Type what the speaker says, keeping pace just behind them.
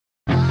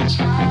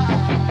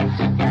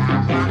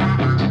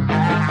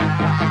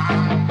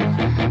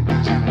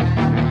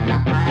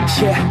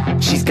Yeah,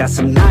 she's got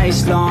some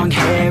nice long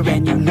hair,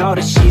 and you know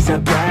that she's a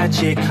bad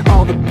chick.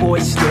 All the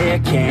boys stare,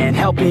 can't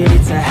help it,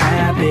 it's a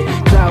habit.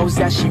 Clothes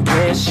that she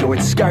wears, short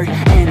skirt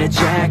and a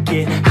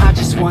jacket. I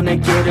just wanna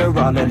get her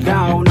all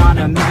alone on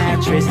a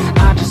mattress.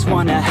 I just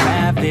wanna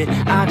have it,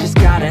 I just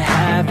gotta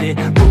have it.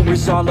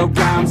 Rumors all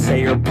around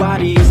say her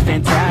body is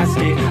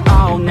fantastic.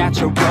 All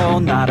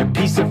natural, not a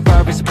piece of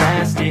fur is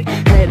plastic.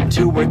 Head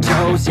to her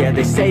toes, yeah,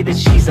 they say that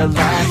she's a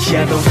latch.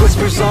 Yeah, the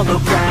whispers all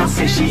around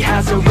say she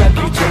has a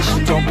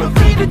reputation. Don't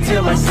believe it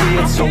till I see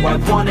it, so I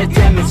want a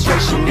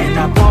demonstration. And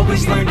I've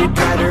always learned it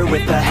better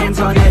with a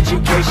hands-on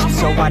education.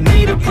 So I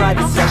need a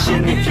private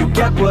session if you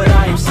get what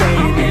I am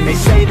saying. And they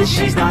say that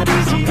she's not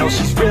easy, no,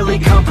 she's really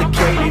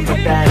complicated.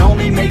 But that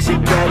only makes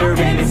it better,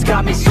 and it's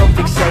got me so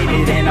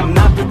fixated. And I'm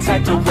not the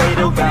type to wait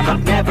around,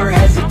 I've never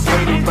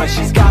hesitated. But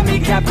she's got me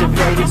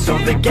captivated, so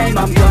the game,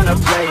 I'm gonna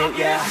play it,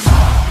 yeah.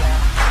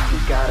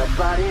 She's got a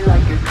body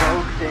like a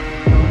coke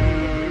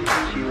thing.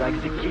 She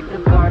likes to keep the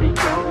party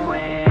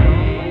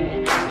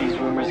going. These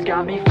rumors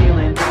got me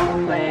feeling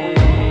lonely.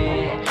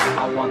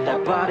 I want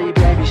that body,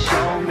 baby,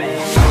 show me.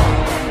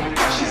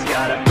 She's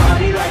got a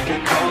body like a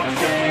coke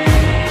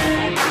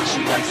thing. She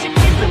likes to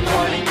keep the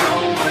party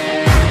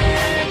going.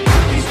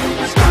 These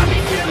rumors got me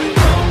feeling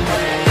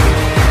lonely.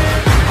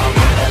 I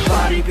want that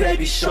body,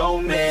 baby,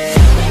 show me.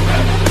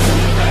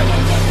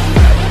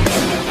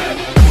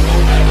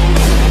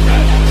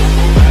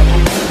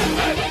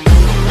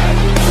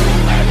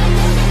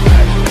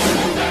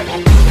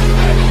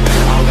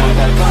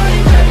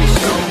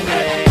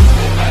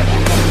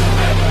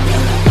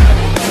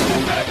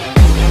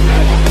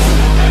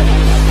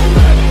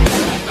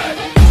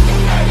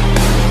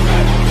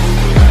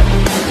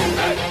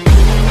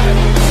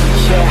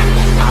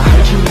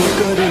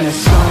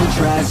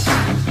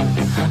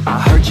 I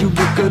heard you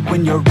look good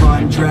when you're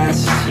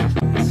undressed.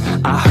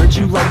 I heard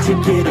you like to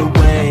get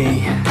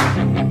away.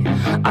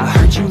 I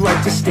heard you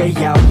like to stay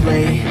out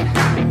late.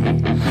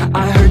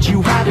 I heard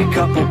you had a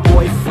couple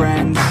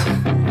boyfriends.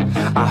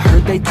 I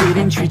heard they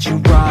didn't treat you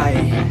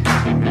right.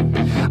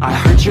 I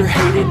heard you're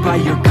hated by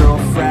your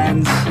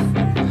girlfriends,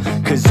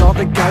 'cause all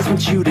the guys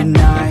want you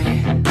tonight.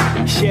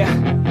 Yeah,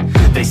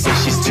 they say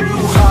she's too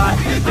hot,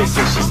 they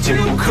say she's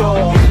too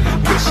cold.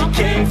 Where she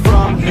came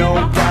from,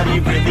 nobody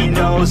really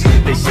knows.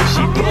 They say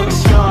she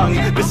looks young,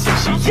 but say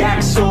she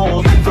acts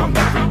old. From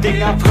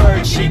everything I've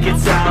heard, she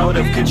gets out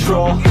of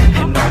control.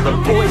 And all the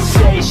boys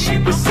say she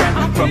was sent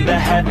from the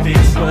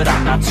heavens, but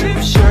I'm not too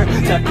sure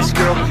that this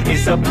girl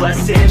is a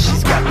blessing.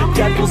 She's got the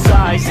devil's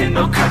eyes, and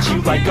they'll cut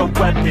you like a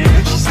weapon.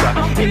 She's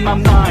stuck in my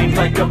mind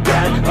like a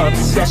bad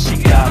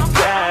obsession. Got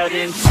bad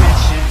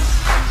intentions.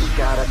 She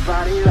got a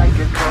body like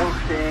a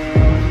coke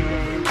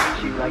thing.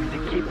 She likes to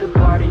keep the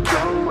party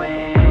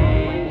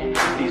going.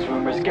 These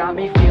rumors got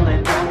me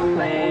feeling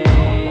lonely.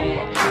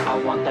 I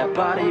want that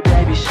body,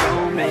 baby,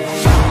 show me.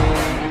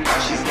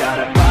 She's got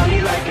a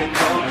body like a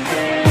coke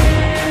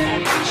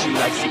thing. She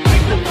likes to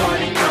keep the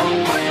party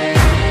going.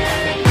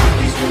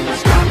 These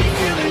rumors got me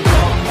feeling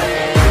lonely.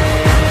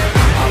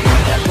 I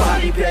want that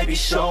body, baby,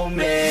 show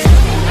me.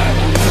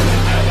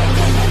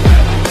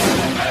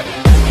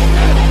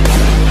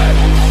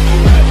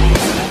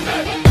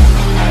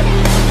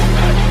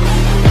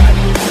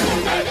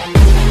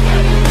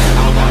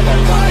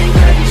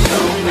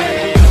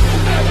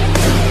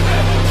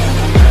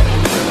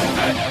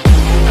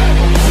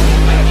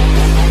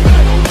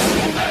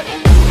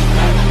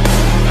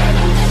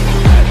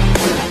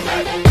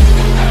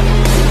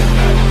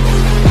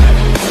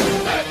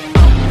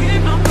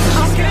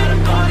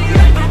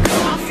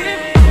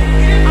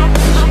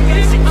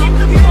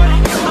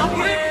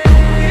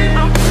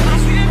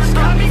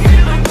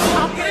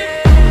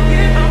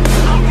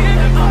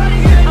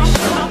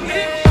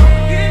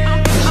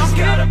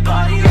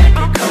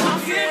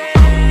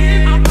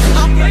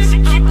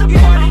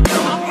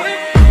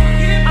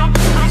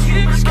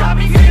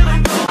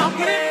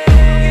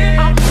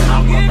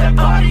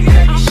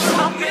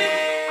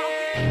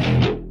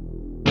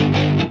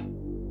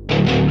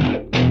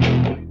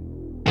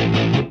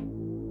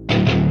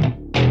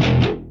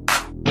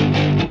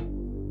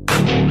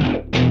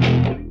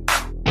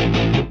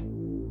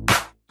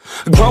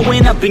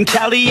 Growing up in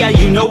Cali, yeah,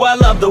 you know I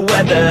love the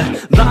weather.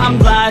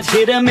 Limelight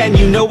hit 'em, and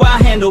you know I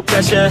handle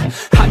pressure.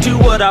 I do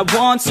what I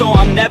want, so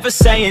I'm never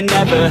saying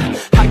never.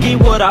 I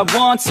get what I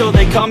want, so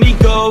they call me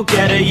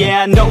go-getter.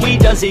 Yeah, I know he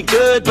does it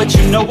good, but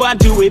you know I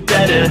do it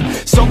better.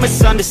 So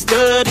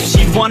misunderstood, if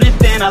she wanted,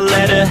 then I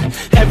let her.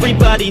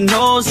 Everybody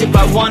knows if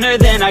I want her,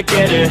 then I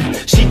get her.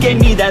 She gave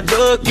me that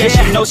look, yeah,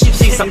 she knows she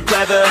thinks I'm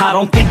clever. I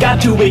don't think I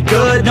do it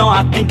good, no,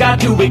 I think I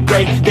do it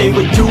great. They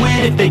would do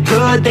it if they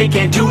could, they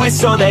can't do it,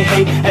 so they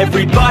hate.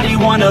 Everybody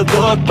wanna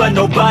look, but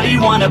nobody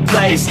wanna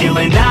play.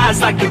 Stealing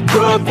eyes like a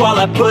crook while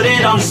I put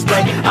it on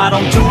display. I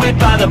don't do it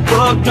by the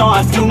book, no,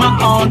 I do my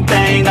own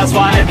thing. That's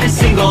why every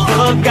single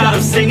hook got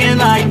them singing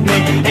like me.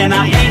 And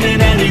I ain't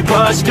in any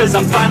rush, 'cause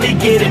I'm finally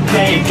getting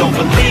paid. Don't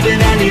believe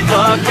in any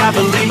luck, I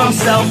believe I'm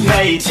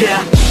self-made,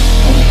 yeah.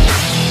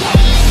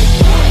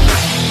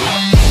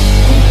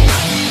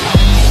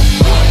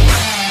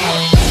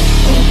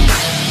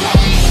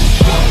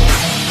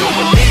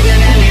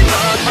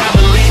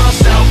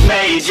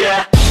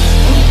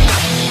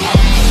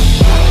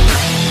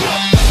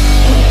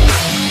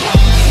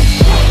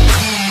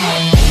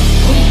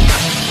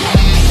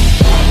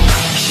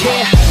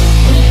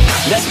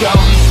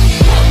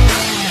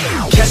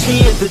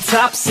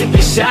 top, sipping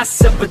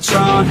shots of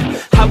Patron.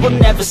 I will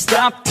never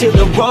stop till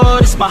the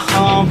road is my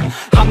home.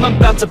 I'm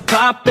about to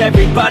pop,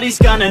 everybody's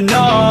gonna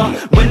know.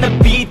 When the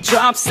beat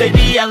drops, say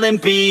the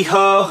L&B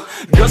ho.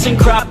 Girls in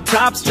crop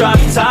tops, drop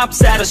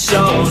tops at our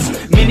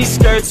shows. Mini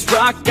skirts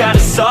rock, got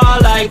us all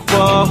like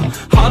whoa.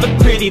 All the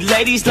pretty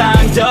ladies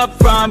lined up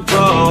front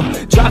row,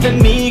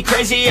 driving me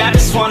crazy, I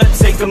just wanna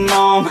take them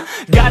home.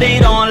 Got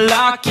it on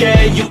lock,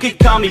 yeah, you could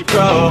call me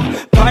pro.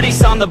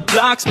 Parties on the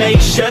blocks,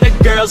 make sure the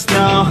girls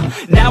know.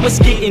 Now it's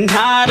getting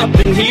hot up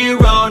in here,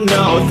 oh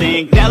no.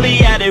 Think Nelly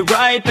had it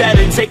right,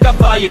 better take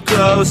off all your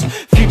clothes.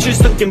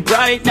 Future's looking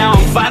bright, now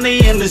I'm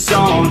finally in the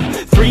zone.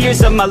 3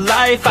 years of my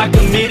life, I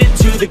committed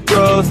to the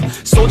growth.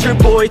 Soldier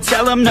boy,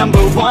 tell them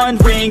 #1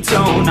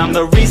 ringtone. I'm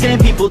the reason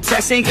people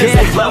texting, cause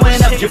they're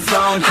blowing up your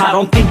phone. I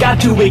don't think I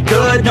do it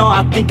good, no,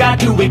 I think I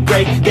do it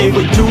great. They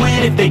would do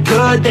it if they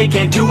could, they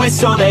can't do it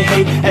so they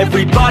hate.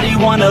 Everybody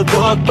wanna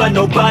look, but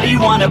nobody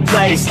wanna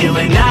play.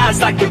 Stealing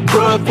eyes like a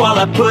crook while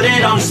I put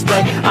it on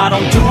display. I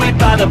don't do it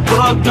by the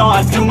book, no,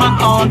 I do my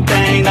own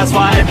thing. That's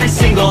why every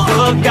single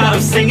hook got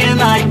them singing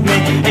like me.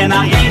 And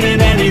I ain't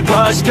in any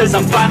rush, cause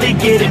I'm finally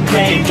getting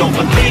paid. Don't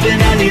believe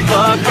in any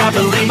luck, I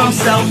believe I'm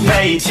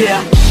self-made,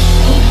 yeah.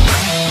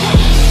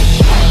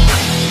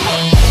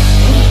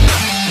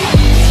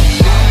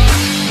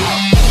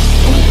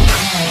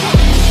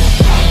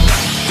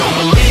 Don't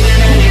believe in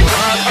any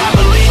luck, I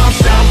believe I'm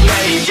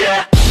self-made,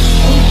 yeah.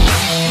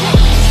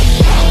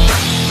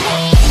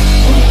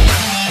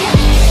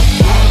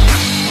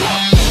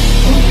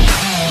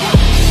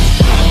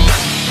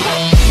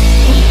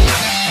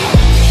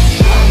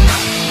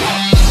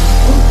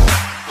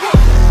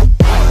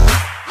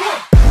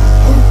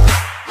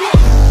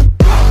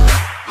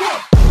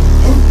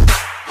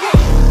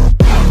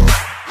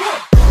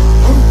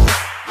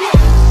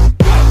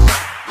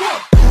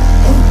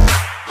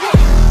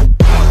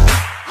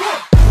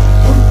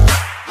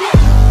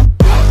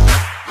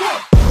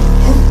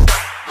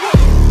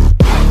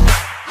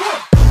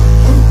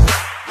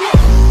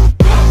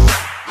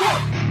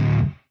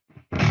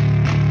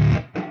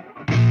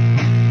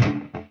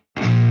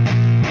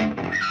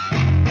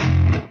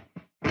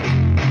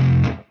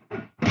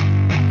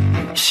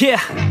 Yeah,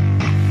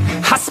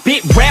 I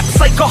spit raps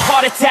like a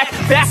heart attack,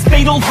 fast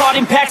fatal heart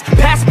impact,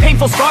 past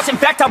painful scars. In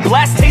fact, I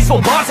blast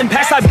tasteful bars and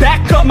packs. I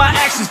back up my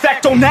actions,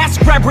 fact don't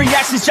ask, grab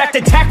reactions, jacked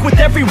attack with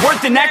every word,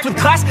 then act with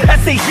class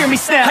as they hear me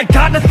snap. I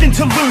got nothing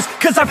to lose,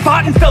 cause I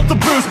fought and felt the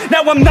bruise.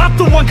 Now I'm not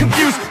the one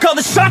confused, call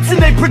the shots and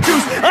they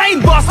produce. I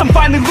ain't lost, I'm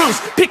finally loose,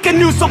 pick a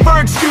new silver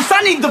excuse.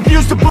 I need the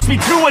views to boost me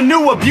to a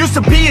new abuse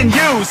of being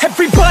used.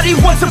 Everybody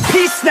wants a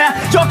piece now,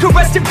 y'all can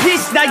rest in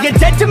peace now. You're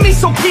dead to me,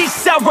 so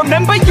peace out,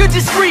 remember you're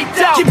just freaked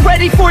out. Get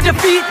ready for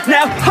defeat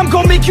now, I'm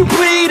gonna make you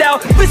bleed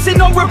out. Listen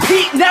on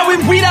repeat now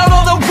and weed out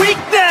all the weak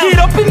now. Get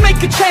up and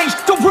make a change,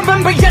 don't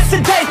remember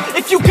yesterday.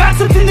 If you got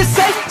something to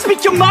say,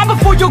 speak your mind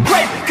before your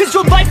grave. Cause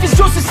your life is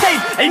yours to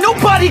save, ain't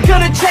nobody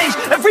gonna change.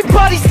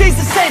 Everybody stays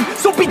the same,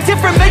 so be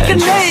different, make a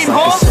name,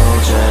 huh?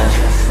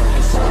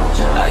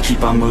 I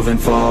keep on moving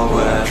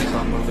forward,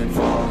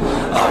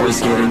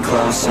 always getting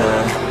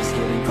closer.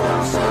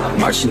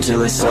 March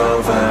until it's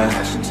over,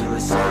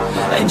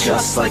 and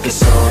just like a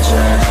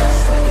soldier,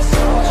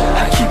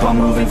 I keep on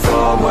moving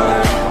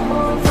forward,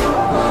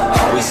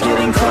 always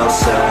getting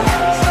closer.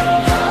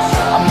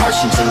 I'm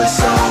marching till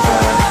it's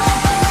over.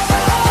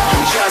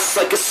 I'm just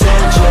like a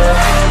soldier,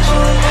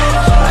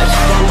 I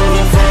keep on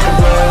moving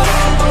forward,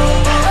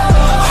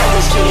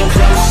 always getting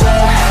closer.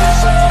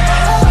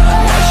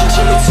 I'm marching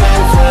till it's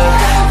over.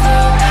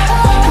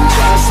 I'm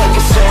just like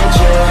a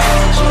soldier,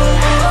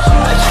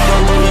 I keep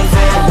on moving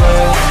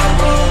forward,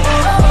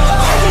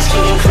 always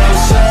getting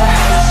closer.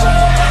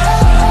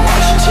 I'm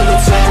marching till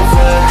it's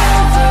over.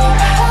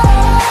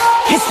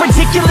 It's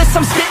ridiculous,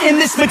 I'm spitting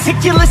this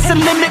meticulous and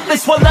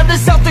limitless, while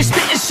others out there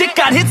spitting shit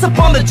got hits up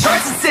on the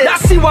charts and shit. I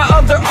see why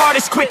other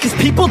artists quit, cause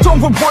people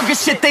don't reward good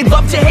shit. They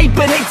love to hate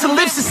but hate to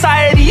live.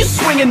 Society, you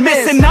swing and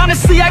miss. And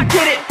honestly, I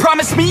get it,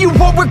 promise me you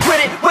won't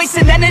regret it.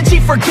 Wasting energy,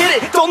 forget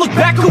it, don't look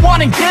back, go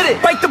on and get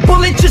it. Bite the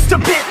bullet just a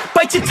bit,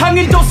 bite your tongue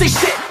and don't say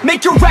shit.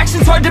 Make your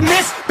actions hard to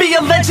miss, be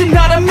a legend,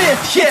 not a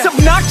myth, yeah. It's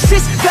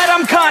obnoxious that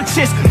I'm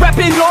conscious,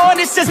 rapping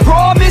honest as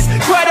promise.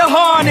 Try to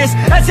harness,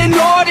 as an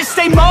artist,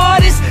 stay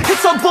modest.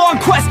 It's a long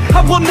quest,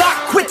 I will not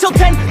quit till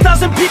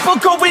 10,000 people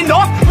going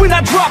off when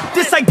I drop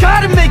this. I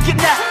gotta make it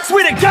now,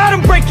 swear to God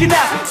I'm breaking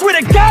out. Swear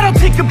to God I'll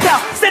take a bow,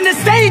 stand the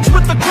stage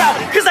with the crowd,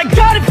 cause I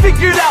got it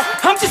figured out.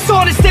 I'm just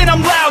honest and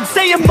I'm loud,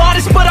 saying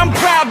modest but I'm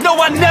proud. No,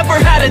 I never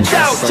had a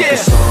doubt, like yeah. A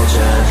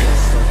soldier,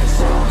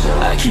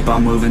 I keep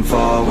on moving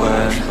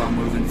forward,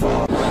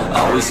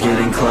 always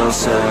getting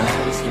closer.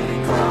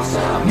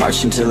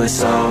 March until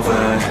it's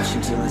over,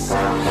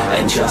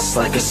 and just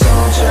like a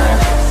soldier,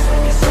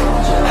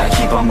 I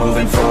keep on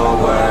moving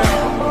forward,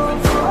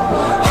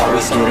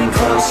 always getting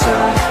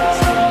closer.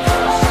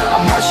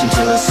 I'm marching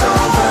till it's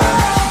over.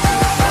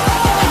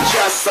 I'm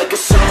just like a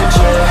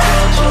soldier,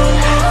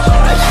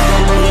 I keep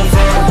on moving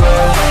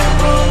forward,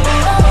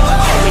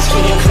 always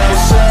getting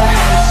closer.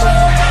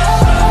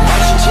 I'm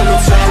marching till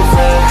it's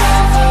over.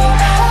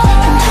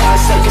 I'm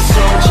just like a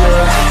soldier,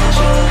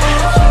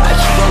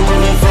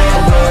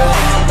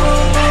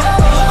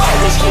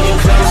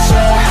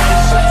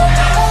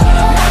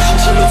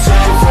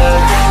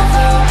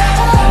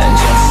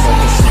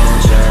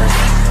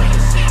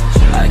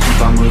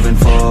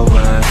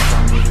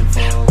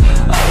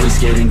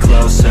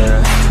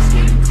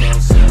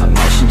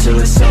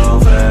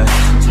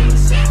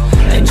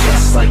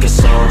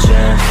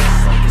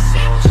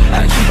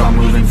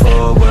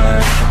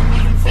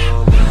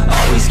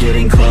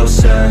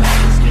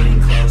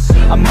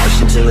 I'm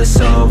marching till it's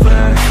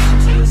over.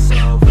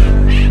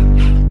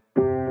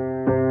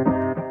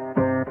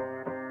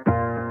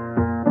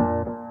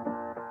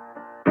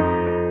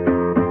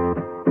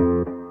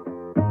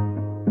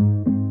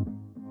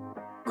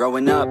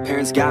 Growing up,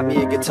 parents got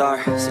me a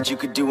guitar. Said you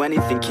could do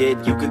anything,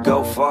 kid, you could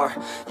go far.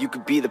 You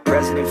could be the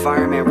president,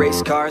 fireman,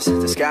 race cars.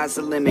 The sky's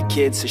the limit,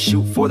 kid, so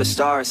shoot for the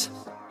stars.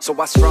 So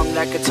I strummed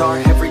that guitar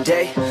every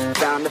day.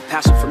 Found a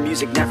passion for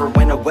music, never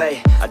went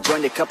away. I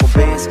joined a couple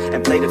bands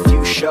and played a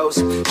few shows.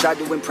 Tried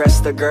to impress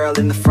the girl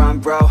in the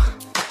front row.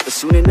 But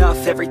soon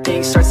enough,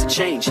 everything starts to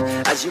change.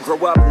 As you grow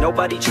up,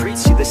 nobody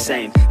treats you the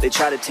same. They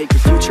try to take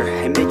your future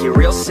and make it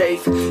real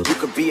safe. You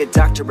could be a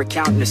doctor,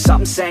 accountant, or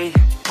something sane.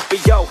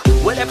 But yo,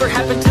 whatever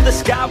happened to the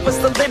sky was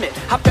the limit.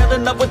 I fell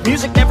in love with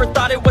music, never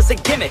thought it was a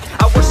gimmick.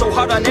 I worked so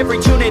hard on every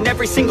tune and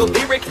every single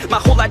lyric. My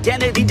whole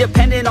identity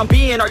depended on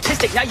being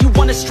artistic. Now you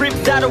wanna strip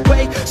that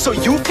away, so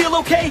you feel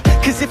okay?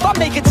 Cause if I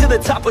make it to the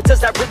top, what does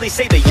that really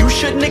say? That you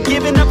shouldn't have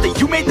given up, that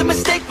you made the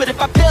mistake? But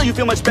if I fail, you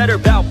feel much better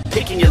about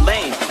picking your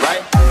lane,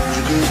 right?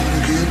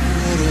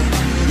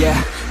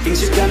 Yeah,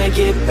 things are gonna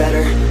get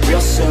better real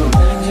soon.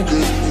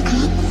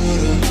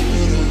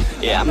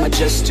 Yeah, I'ma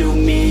just do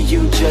me,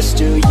 you just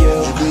do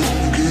you.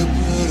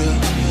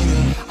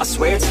 I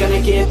swear it's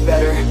gonna get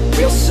better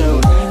real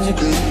soon.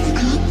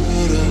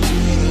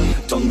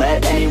 Don't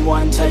let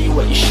anyone tell you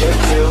what you should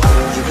do.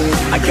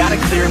 I got a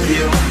clear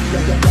view,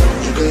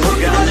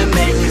 we're gonna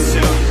make it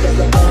soon.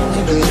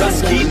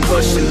 Just keep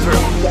pushing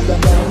through.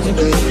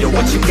 You're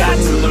what you got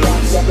to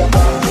lose.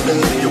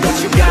 You're what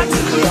you got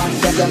to lose.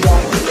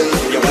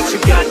 You're what you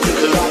got to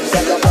lose.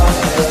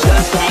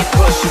 Just keep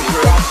pushing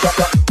through.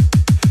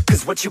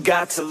 Cause what you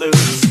got to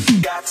lose,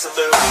 got to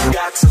lose,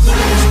 got to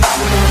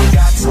lose,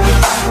 got to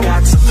lose,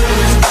 got to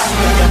lose,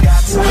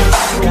 got to lose,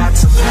 got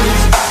to lose,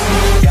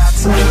 got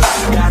to lose,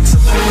 got to lose, got to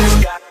lose,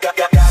 got to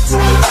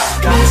lose,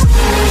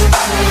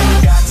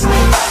 got to lose, got to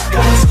lose,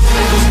 got to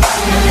lose,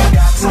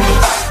 got to lose,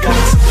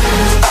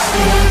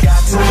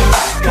 got to lose.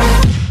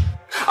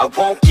 I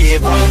won't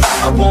give up,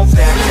 I won't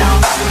back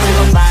down.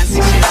 Till the line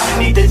 6 feet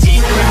underneath the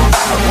deep ground.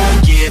 I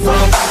won't give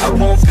up, I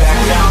won't back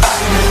down.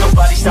 There's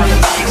nobody stopping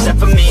me except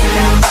for me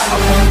now. I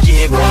won't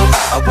give up,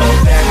 I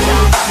won't back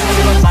down.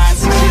 Till the line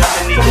 6 feet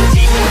underneath the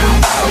deep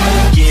ground. I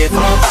won't give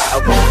up, I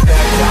won't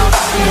back down.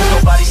 There's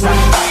nobody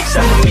stopping me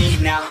except for me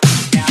now.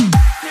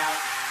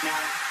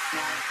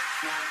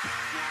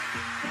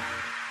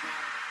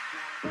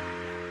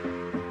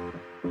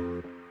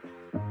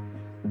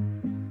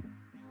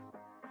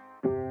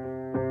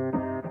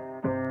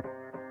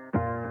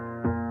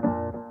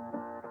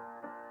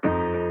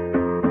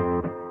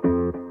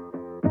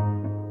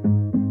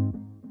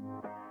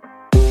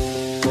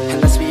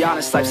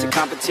 Honest, life's a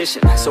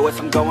competition, so if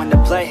I'm going to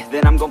play,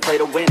 then I'm gonna play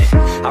to win it.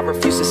 I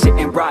refuse to sit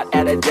and rot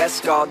at a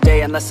desk all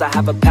day unless I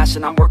have a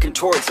passion I'm working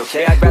towards,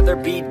 okay? I'd rather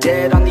be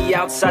dead on the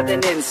outside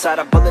than inside.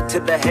 A bullet to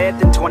the head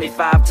than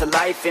 25 to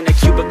life in a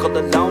cubicle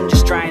alone,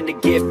 just trying to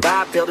get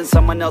by, building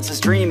someone else's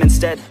dream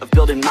instead of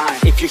building mine.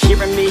 If you're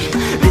hearing me,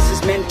 this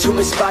is meant to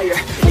inspire.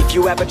 If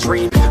you have a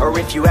dream, or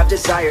if you have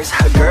desires,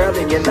 a girl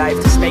in your life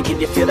that's making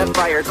you feel that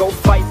fire, go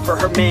fight for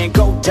her man,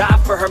 go die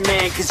for her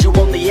man. Cause you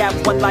only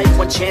have one life,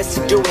 one chance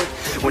to do it,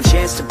 one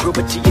chance to prove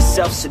it to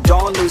yourself, so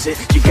don't lose it.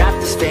 You got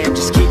this, fam,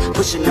 just keep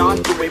pushing on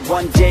through it.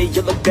 One day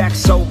you'll look back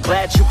so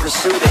glad you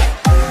pursued it.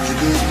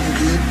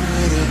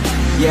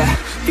 Yeah,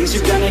 things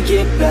are gonna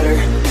get better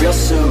real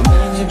soon.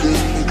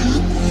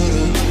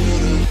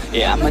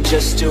 Yeah, I'ma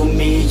just do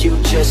me, you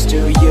just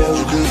do you.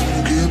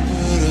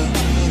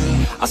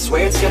 I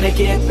swear it's gonna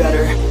get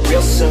better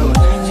real soon.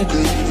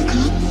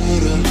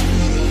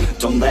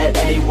 Don't let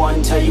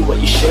anyone tell you what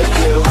you should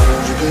do.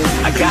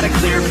 I got a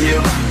clear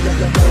view,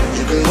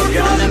 we're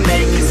gonna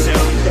make it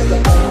soon.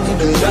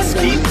 Just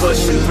keep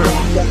pushing through.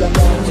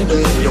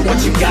 You're what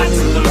you got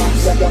to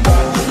lose.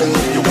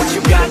 You're what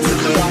you got to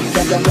lose.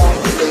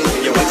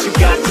 You're what you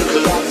got to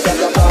lose.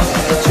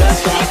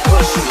 Just keep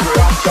pushing through.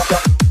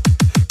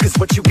 Cause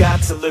what you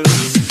got to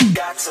lose,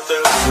 got to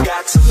lose,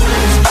 got to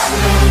lose,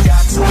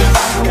 got to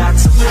lose, got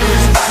to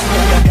lose,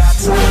 got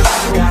to lose,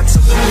 got to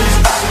lose,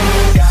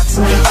 got to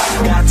lose,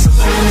 got to lose, got to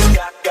lose, got to lose,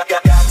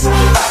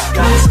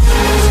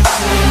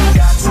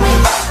 got to lose,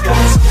 got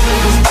to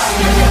lose,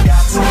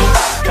 got to lose,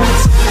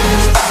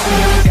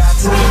 got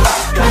to lose.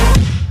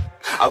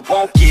 I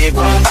won't give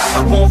up,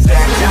 I won't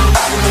back down.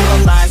 Till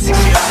the line 6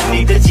 feet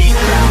underneath the deep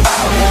ground.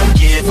 I won't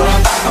give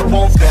up, I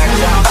won't back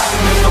down.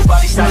 There's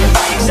nobody stopping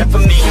me except for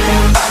me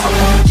now. I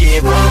won't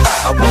give up,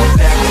 I won't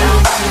back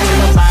down. Till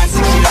the line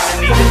 6 feet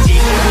underneath the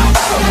deep ground.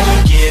 I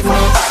won't give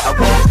up, I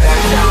won't back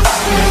down.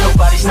 There's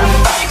nobody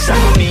stopping me except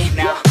for me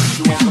now.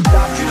 You won't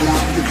stop me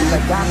now, because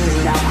I got this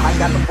now. I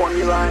got the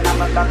formula and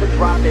I'm about to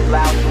drop it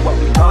loud. So what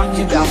we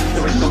talking about,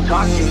 there is no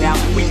talking now.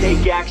 We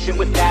take action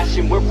with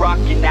passion, we're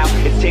rocking now.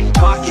 It's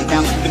tick-tocking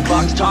now, the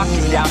clock's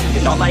talking down.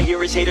 And all I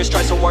hear is haters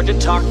try so hard to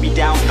talk me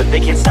down, but they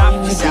can't stop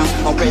the sound,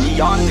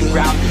 already on the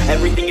ground.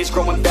 Everything is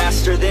growing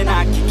faster than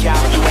I can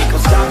count. You ain't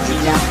gon' stop me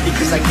now,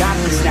 because I got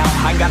this now.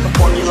 I got the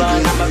formula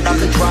and I'm about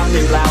to drop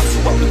it loud. So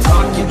what we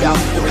talking about,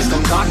 there is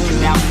no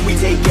talking now. We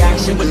take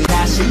action with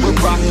passion, we're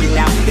rocking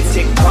now. It's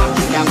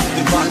tick-tocking now,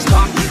 the clock's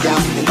talking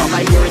down. And all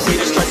I hear is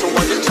haters try so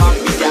hard to talk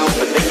me down.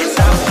 But they can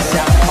sound this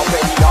out,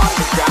 already on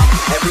the ground.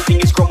 Everything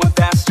is growing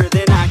faster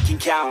than I can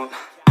count.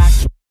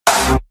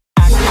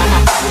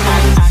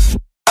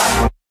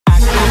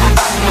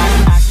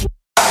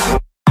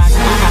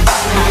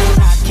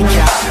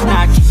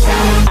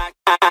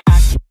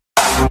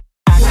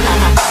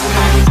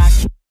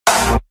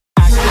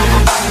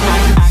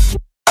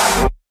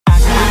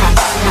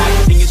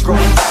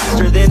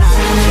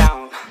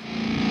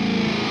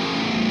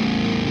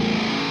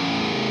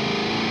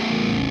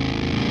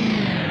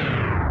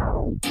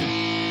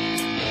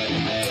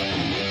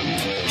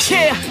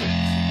 Yeah,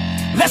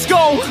 let's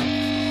go.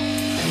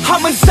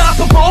 I'm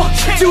unstoppable,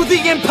 do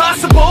the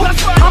impossible.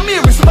 I'm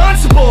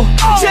irresponsible,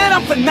 yet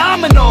I'm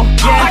phenomenal.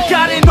 I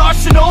got an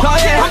arsenal,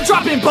 I'm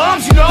dropping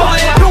bombs, you know.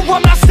 No,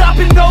 I'm not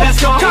stopping, no.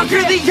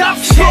 Conquer the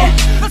obstacle.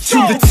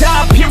 To the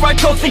top, here I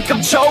go, think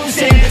I'm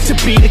chosen to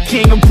be the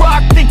king of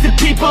rock, think the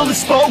people have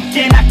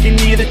spoken. I can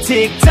hear the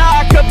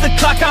tick-tock of the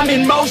clock, I'm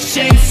in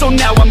motion. So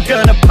now I'm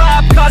gonna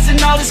pop,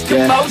 causing all this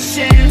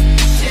commotion.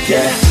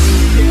 Yeah,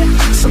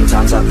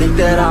 sometimes I think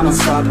that I'm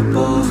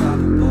unstoppable.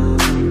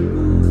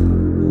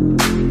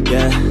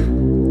 Yeah,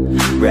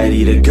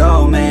 ready to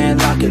go, man,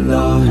 lock and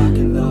load.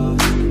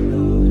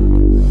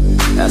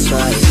 That's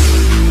right,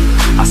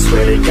 I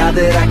swear to God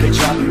that I could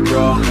drop you,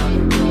 bro.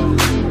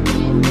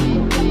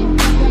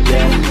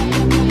 Yeah,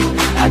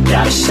 I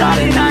got a shot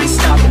and I ain't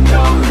stopping,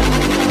 no.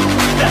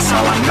 That's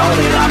how I know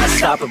that I'm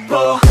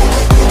unstoppable.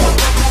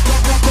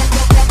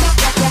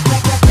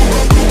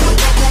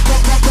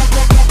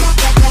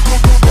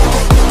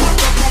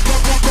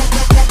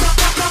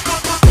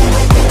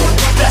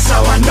 That's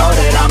how I know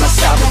that I'm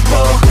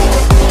unstoppable.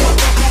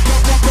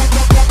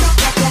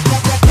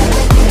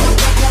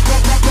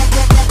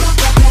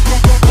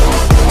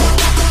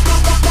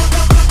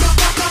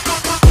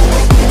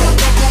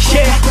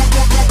 Yeah,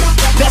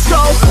 let's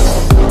go.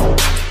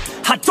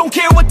 I don't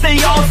care what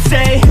they all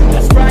say.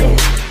 That's right,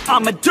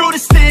 I'ma do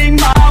this thing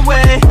my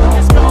way.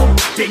 Let's go.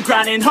 Been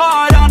grinding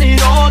hard on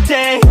it all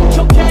day.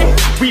 Okay,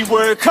 we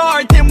work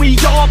hard, then we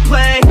all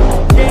play.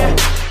 Yeah,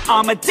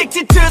 I'm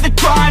addicted to the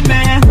grind,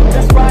 man.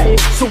 That's right,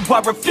 so I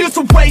refuse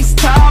to waste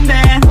time,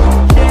 man.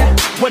 Yeah,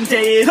 one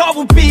day it all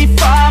will be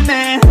fine,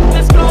 man.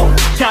 Let's go.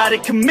 Gotta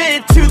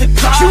commit to the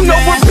climb. You know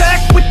we're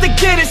back with the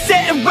Guinness,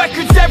 setting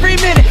records every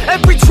minute,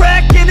 every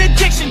track. In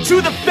addiction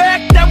to the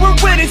fact that we're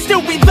winning,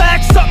 still we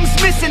lack something's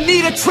missing.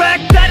 Need a track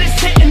that is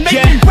hitting,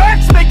 making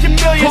racks, making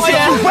millions.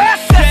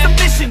 That's the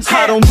mission.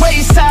 I don't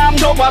waste time,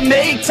 no, I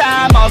make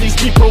time. All these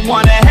people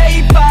wanna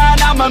hate, fine,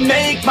 I'ma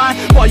make mine.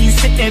 While you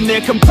sitting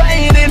there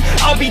complaining,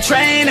 I'll be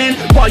training.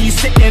 While you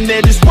sitting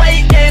there just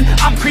waiting,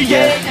 I'm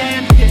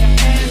creating.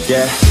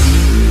 Yeah,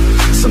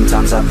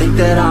 sometimes I think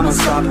that I'm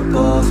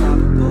unstoppable.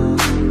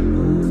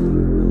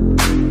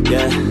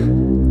 Yeah,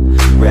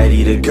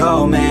 ready to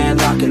go, man,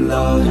 lock and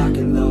load.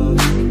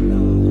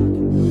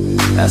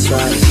 That's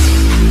right,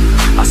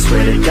 I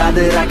swear to God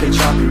that I could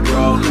drop you,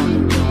 bro.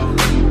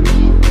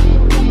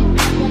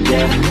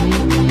 Yeah,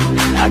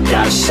 I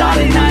got a shot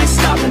and I ain't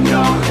stopping,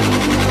 no.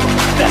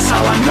 That's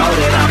how I know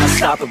that I'm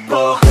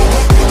unstoppable.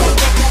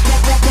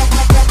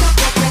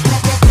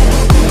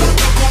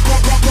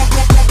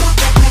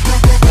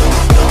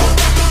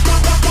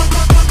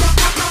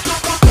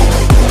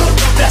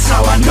 That's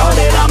how I know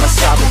that I'm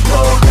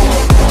unstoppable.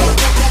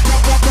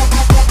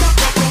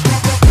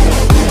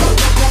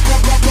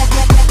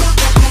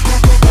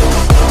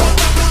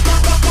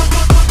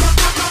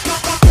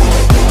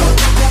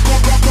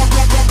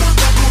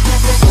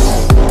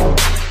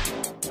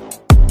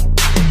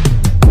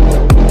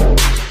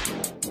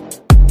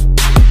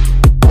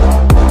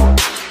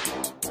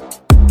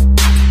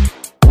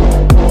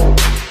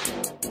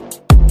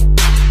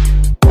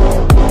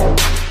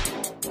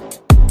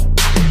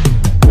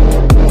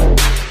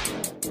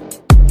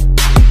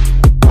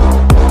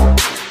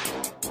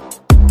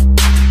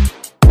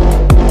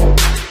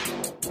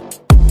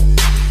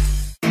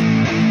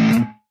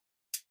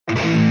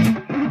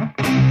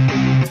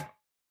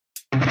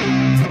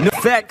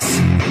 Vex.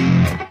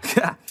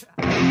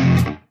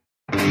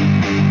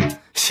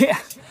 Yeah,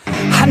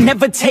 I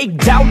never take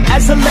doubt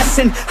as a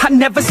lesson. I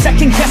never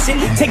second guess it.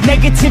 Take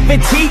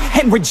negativity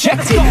and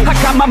reject it. I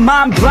got my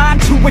mind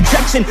blind to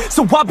rejection,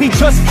 so I'll be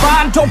just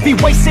fine. Don't be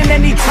wasting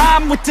any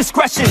time with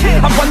discretion.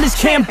 I run this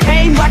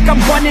campaign like I'm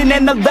running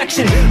an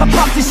election. I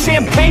pop this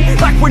champagne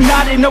like we're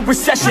not in a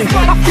recession.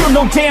 I feel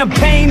no damn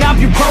pain.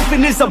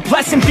 Ibuprofen is a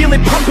blessing. Feel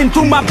it pumping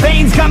through my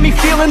veins. Got me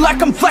feeling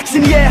like I'm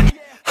flexing, yeah.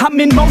 I'm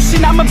in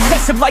motion, I'm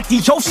obsessive like the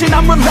ocean,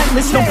 I'm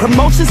relentless. No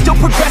promotion, still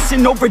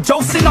progressing,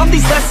 overdosing on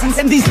these lessons.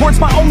 And these words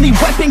my only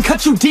weapon,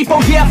 cut you deep, oh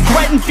yeah, I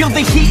threaten. Feel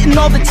the heat and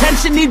all the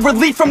tension, need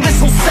relief from this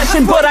whole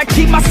session. But I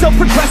keep myself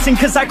progressing,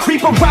 cause I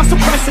creep around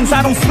suppressants.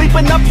 I don't sleep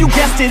enough, you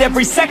guessed it,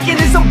 every second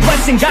is a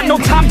blessing. Got no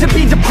time to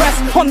be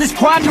depressed, on this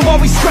grind you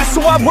always stress.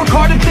 So I work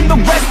harder than the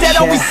rest,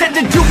 that always said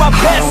to do my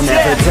best. I don't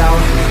ever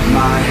doubt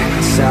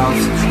myself,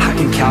 I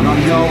can count on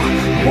no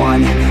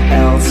one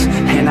else,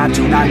 and I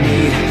do not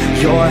need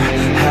your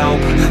help.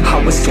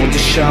 I was told to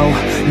show,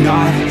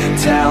 not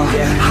tell.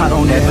 I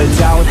don't ever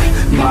doubt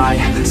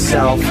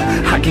myself.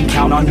 I can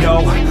count on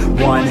no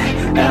one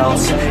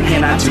else,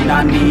 and I do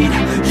not need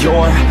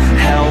your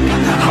help.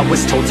 I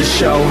was told to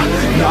show,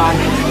 not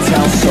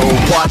tell. So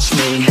watch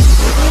me.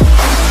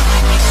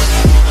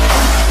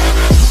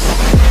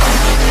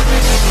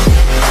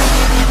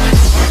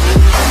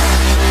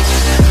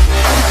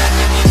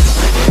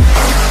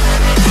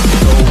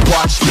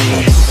 Watch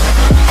me.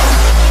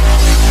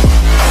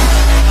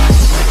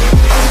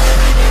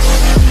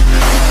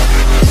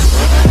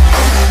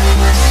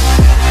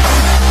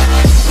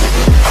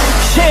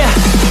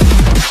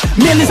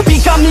 Man, this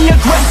beat got me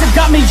aggressive,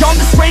 got me on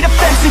the straight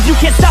offensive. You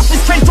can't stop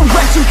this straight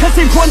direction, cause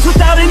it runs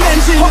without an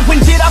engine. Oh, when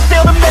did I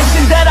fail to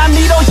mention that I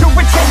need all your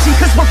attention?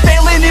 Cause we're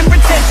failing in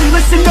retention,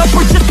 listen up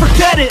or just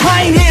forget it.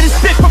 I ain't here to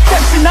spit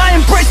perfection, I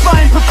embrace my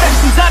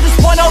imperfections. I just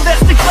want all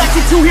that's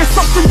neglected to hear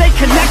something they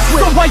connect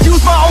with. So I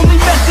use my only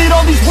method,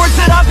 all these words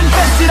that I've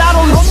invested. I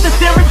don't hope that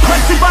they're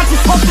impressive, I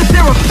just hope that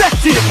they're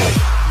effective.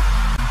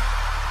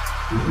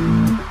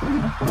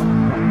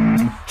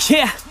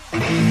 Yeah,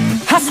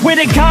 I swear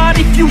to God,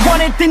 if you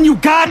want it, then you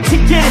got to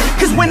get it.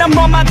 Cause when I'm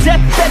on my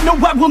deathbed, no,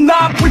 I will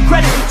not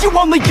regret it. You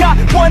only got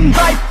one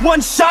life,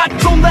 one shot,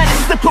 don't let it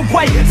slip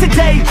away.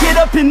 Today, get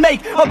up and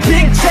make a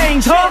big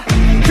change, huh?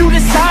 You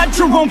decide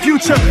your own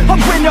future, a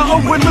winner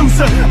or a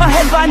loser, a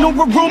headline or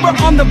a rumor,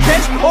 on the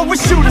bench or a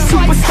shooter,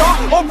 superstar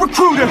or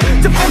recruiter,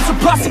 defensive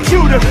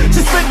prosecutor,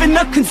 just living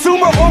a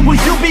consumer, or will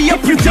you be a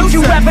producer? If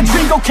you have a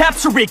dream, go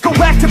capture it, go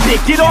activate,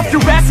 get off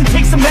your ass and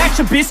take some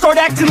action, bitch. Start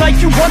acting like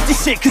you want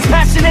this shit, cause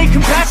passion ain't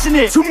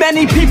compassionate. Too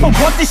many people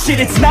want this shit,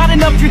 it's not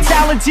enough you're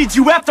talented,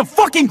 you have to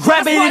fucking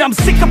grab it. I'm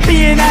sick of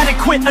being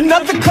adequate,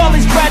 another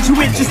college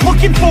graduate, just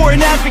looking for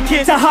an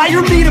advocate to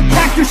hire me to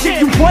pack your shit.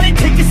 You want it,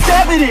 take a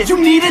stab at it, you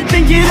need it,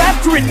 then get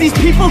after it. These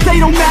people, they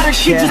don't matter,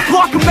 shit, just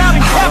block them out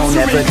and capture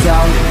it. I don't ever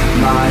doubt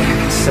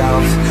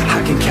myself.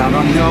 I can count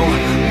on no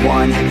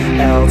one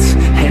else,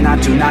 and I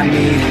do not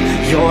need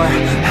your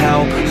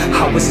help.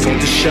 I was told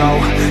to show,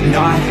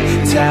 not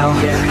tell.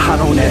 I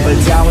don't ever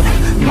doubt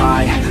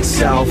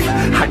myself.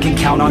 I can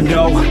count on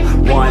no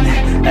one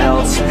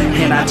else,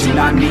 and I do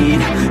not need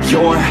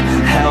your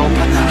help.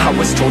 I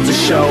was told to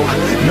show,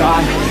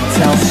 not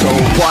tell. So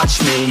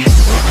watch me.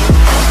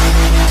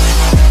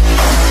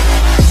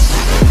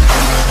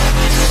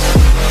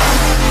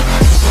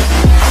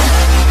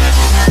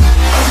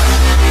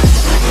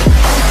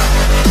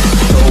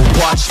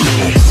 Watch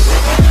me.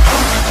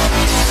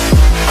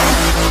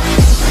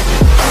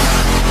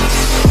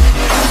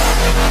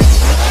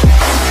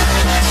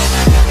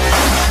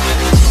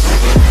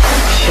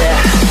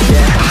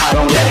 I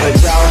don't ever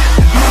doubt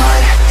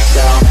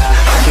myself.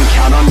 I can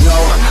count on no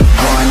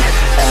one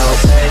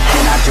else,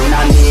 and I do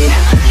not need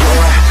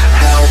your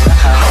help.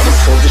 I was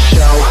told to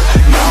show,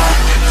 not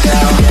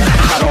tell.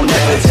 I don't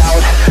ever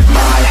doubt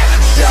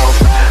myself.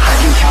 I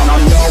can count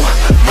on no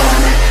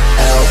one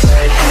else,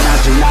 and I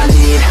do not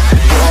need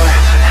your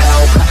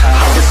help.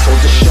 I was told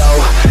to show,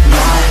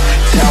 not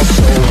tell.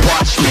 So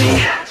watch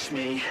me.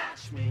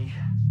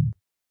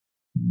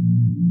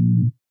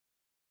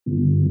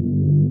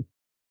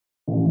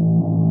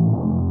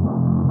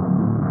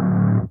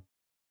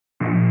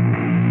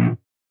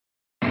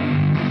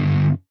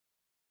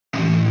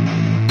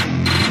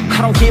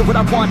 I don't get what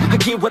I want, I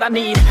get what I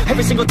need.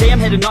 Every single day I'm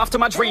heading off to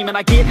my dream, and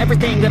I get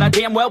everything that I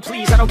damn well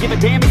please. I don't give a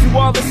damn if you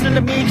all listening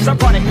to me, cause I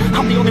run it.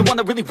 I'm the only one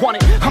that really want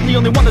it, I'm the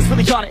only one that's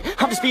really on it.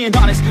 I'm just being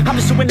honest, I'm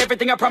just doing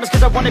everything I promise,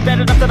 cause I want it bad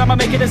enough that I'ma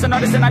make it as an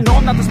artist. And I know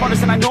I'm not the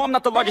smartest, and I know I'm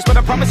not the largest, but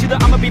I promise you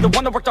that I'ma be the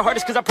one that worked the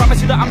hardest. Cause I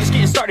promise you that I'm just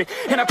getting started,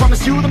 and I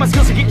promise you that my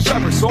skills are getting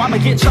sharper. So I'ma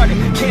get charted,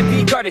 can't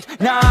be guarded.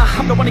 Nah,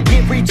 I'm the one to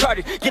get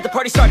retarded. Get the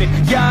party started,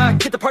 yeah,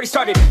 get the party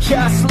started.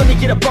 Yeah, so let me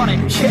get up on it,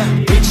 yeah.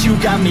 Bitch, you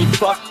got me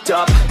fucked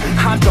up,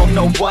 I don't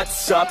know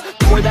what's up.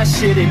 Pour that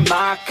shit in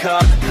my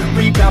cup,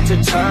 we bout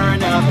to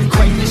turn up.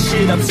 Crank this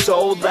shit up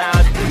so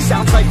loud,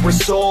 sounds like we're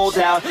sold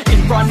out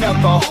in front of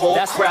a whole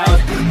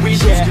crowd. We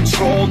lose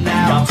control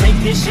now, y'all take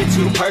this shit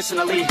too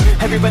personally.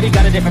 Everybody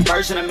got a different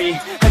version of me,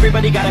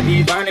 everybody gotta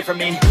be learning from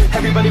me.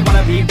 Everybody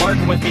wanna be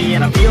working with me,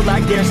 and I feel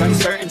like there's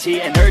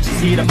uncertainty and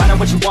urgency to find out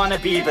what you wanna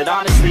be. But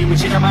honestly, we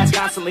change our minds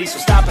constantly, so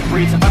stop and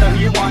breathe and find out who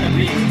you wanna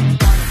be.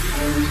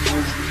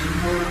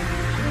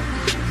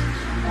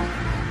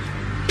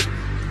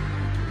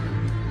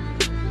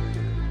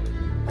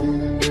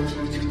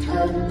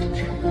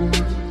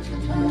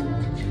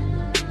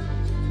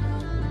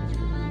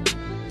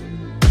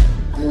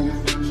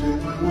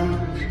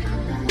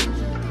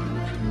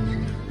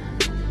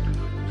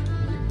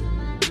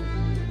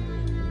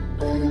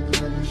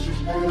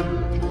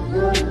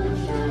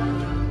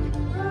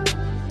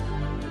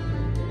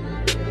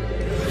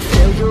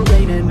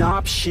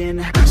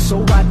 option,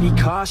 so I'd be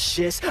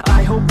cautious.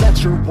 I hope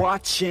that you're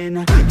watching.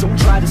 Don't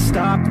try to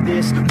stop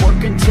this,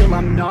 work until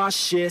I'm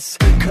nauseous.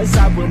 Cause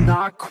I will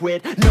not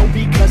quit, no,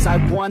 because I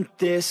want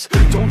this.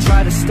 Don't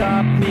try to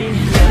stop me,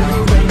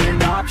 failure ain't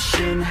an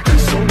option,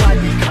 so I'd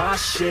be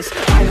cautious.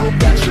 I hope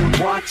that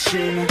you're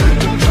watching.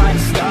 Don't try to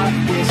stop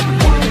this,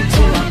 work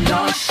until I'm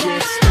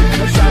nauseous.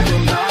 Cause I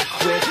will not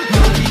quit,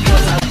 no,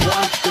 because I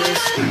want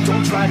this.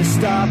 Don't try to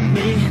stop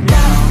me now.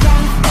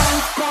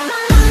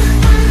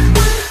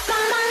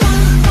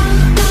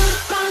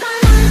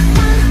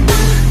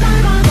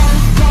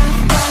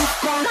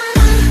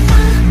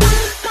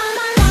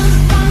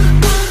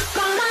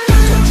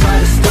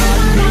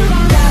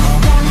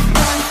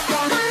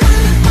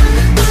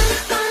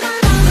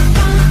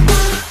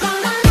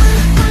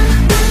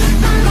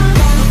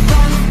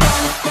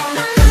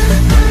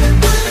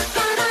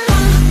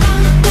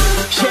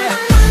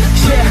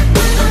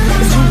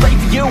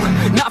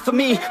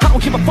 Me, I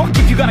don't give a fuck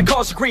if you got a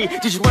college degree.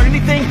 Did you learn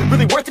anything?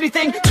 Really worth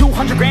anything?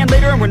 200 grand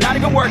later and we're not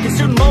even working.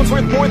 Student loans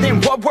worth more than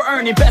what we're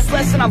earning. Best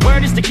lesson I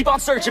learned is to keep on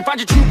searching.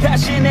 Find your true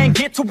passion and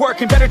get to work.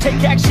 And better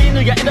take action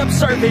or you end up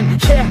serving.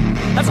 Yeah,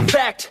 that's a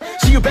fact.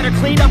 So you better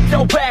clean up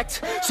your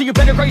act. So you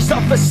better grab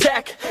yourself a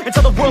sack and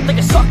tell the world they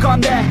can suck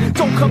on that.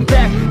 Don't come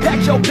back,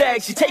 pack your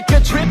bags. You take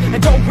a trip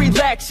and don't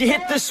relax. You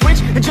hit the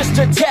switch and just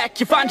attack.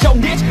 You find your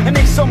niche and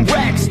make some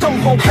racks. Don't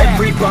hold back.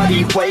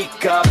 Everybody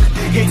wake up,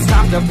 it's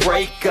time to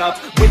break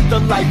up with the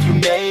life you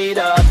made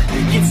up.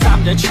 It's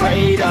time to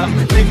trade up,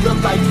 live the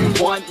life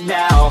you want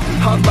now,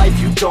 a life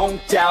you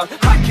don't doubt.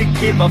 I could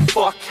give a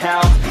fuck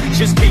how,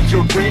 just get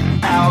your grit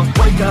out.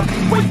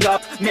 Wake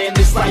up, man,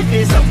 this life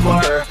is a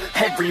blur.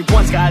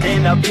 Everyone's got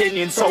an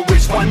opinion, so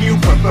which one you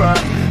prefer?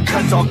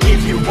 Cause I'll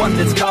give you one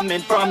that's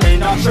coming from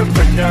an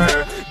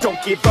entrepreneur.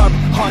 Don't give up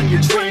on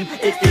your dream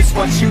if it's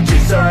what you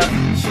deserve.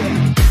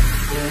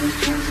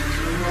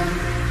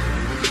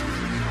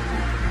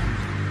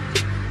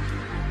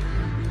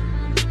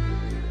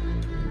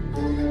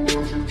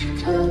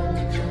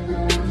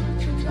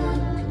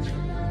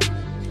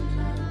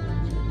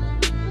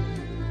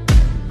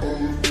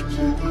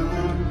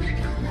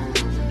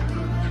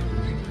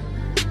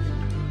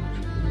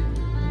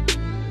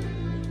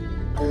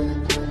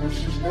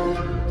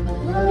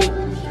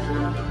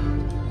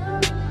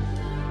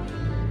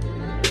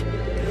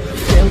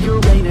 Failure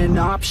ain't an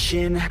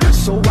option,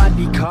 so I'd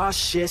be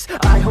cautious.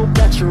 I hope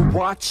that you're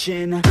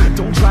watching.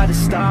 Don't try to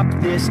stop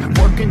this,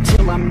 work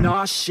until I'm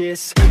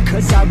nauseous.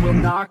 Cause I will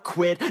not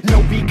quit,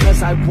 no,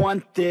 because I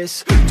want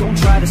this. Don't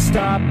try to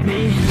stop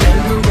me,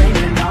 failure ain't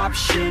an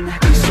option,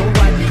 so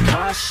I'd be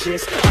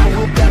cautious. I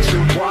hope that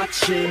you're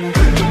watching.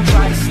 Don't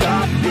try to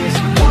stop this,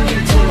 work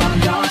until I'm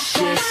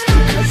nauseous.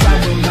 Cause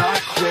I will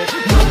not quit,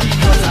 no,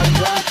 because I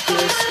want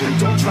this.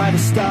 Don't try to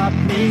stop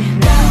me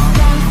now.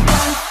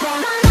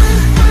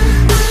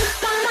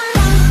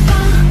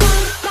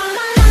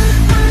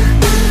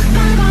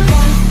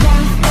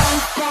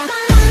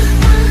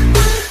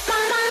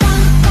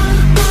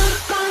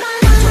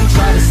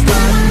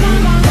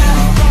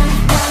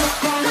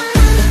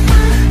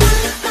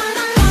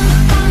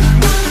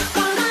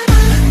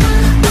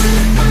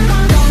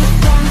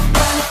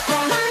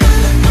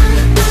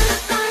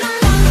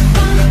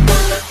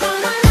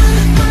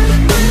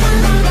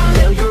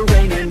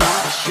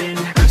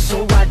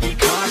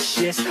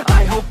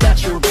 I hope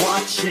that you're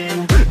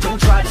watching.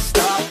 Don't try to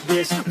stop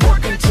this,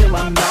 work until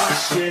I'm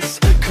nauseous.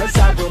 Cause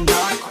I will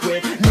not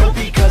quit, no,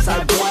 because I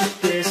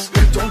want this.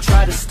 Don't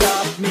try to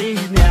stop me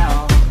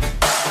now.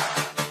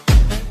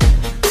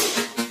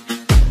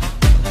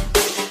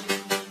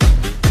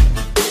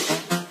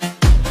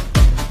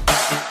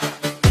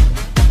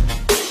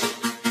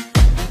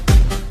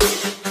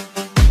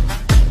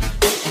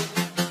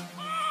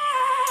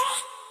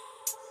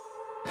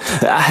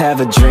 I have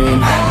a dream,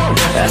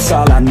 that's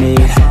all I need.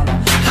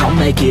 I'll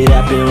make it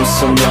happen with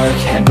some work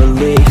and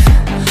belief.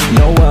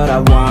 Know what I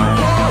want,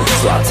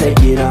 so I'll take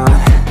it on.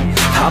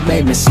 I've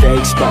made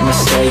mistakes, but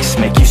mistakes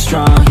make you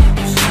strong.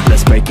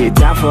 Let's break it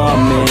down for a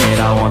minute.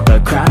 I want the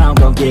crown, I'm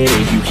gon' get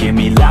it. You hear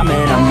me loud,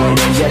 man, I'm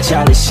winning. Yeah,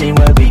 Charlie Sheen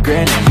will be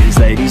grinning. These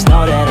ladies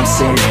know that I'm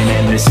sinning,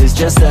 and this is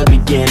just the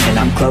beginning.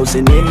 I'm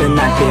closing in the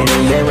night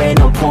inning. There ain't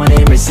no point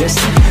in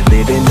resisting.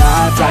 Living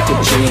life like a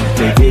dream,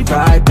 live it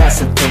right, that's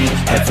the thing.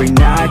 Every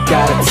night,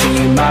 got a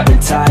team, I've been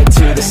tied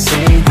to the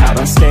scene. Out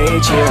on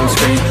stage, here I'm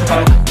screaming,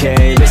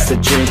 okay, it's a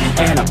dream.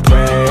 And I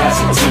pray as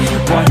a team,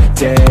 one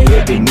day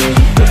it'll be me.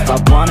 If I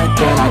want it,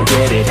 then I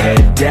get it.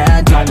 Head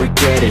down, don't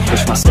regret it.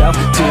 Push myself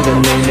to the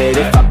limit.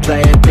 If I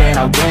play it, then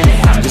I win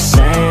it. I'm just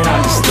saying,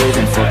 I'm just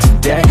living for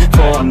today.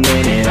 For a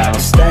minute, I don't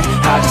stay,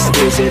 I just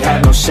visit.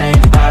 Have no shame,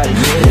 I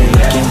admit it.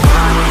 Looking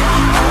on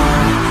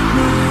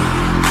me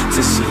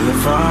to see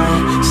if I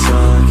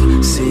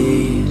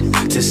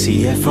succeed, to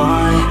see if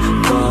I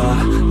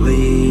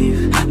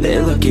believe.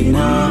 They're looking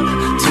up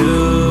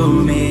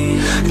to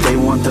me. They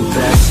want the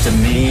best of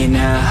me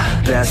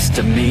now, best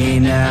of me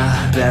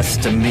now,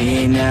 best of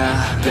me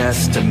now,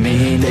 best of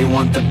me. They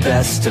want the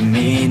best of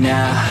me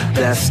now,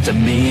 best of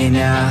me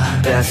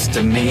now, best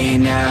of me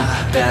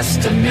now,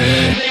 best of me.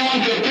 They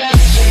want the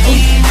best of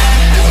me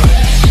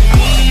now.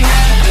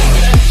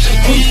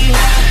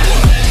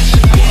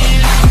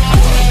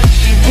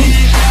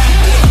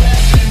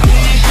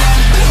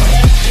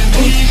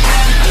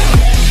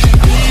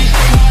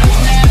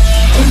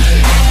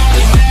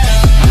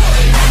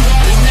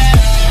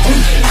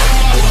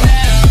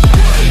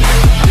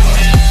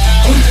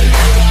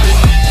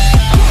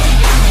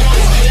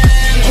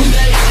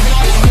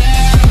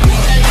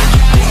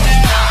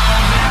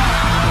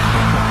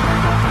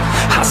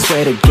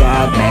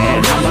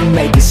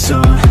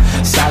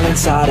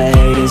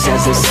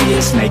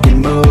 just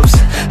making moves.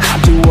 I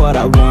do what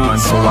I want,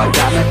 so I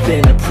got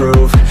nothing to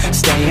prove.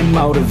 Staying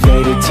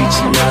motivated,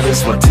 teaching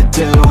others what to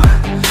do.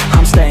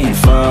 I'm staying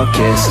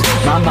focused,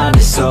 my mind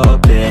is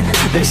open.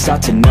 They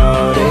start to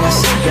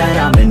notice that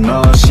I'm in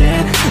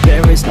motion.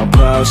 There is no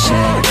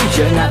potion,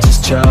 you're not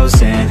just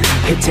chosen.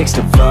 It takes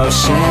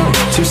devotion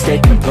to stay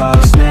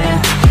composed,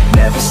 man.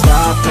 Never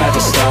stop,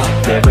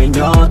 there ain't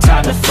no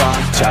time to fall.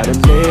 Try to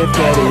live,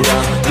 get it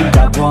up, you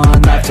got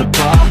one life to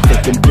ball.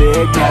 Thinking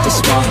big, never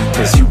small,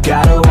 cause you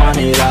gotta want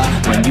it all.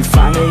 When you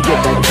finally get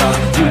that call,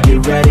 you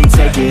get ready,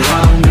 take it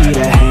on. Need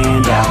a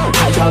hand out,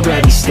 I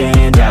already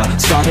stand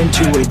out. Starting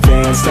to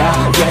advance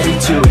now, ready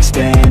to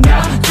expand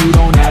now. You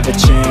don't have a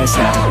chance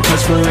now,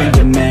 cause we're in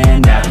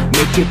demand now.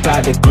 Make it by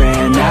the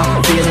grand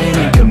now, feeling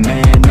in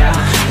command now.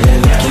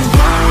 They're looking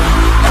right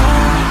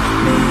at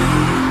me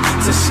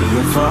to see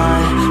if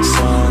I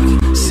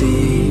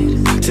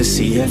succeed, to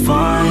see if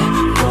I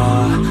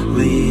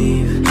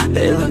believe.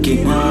 They're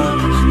looking up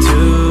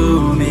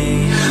to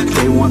me.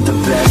 They want the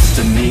best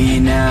of me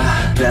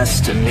now,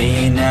 best of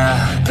me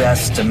now,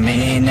 best of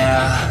me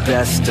now,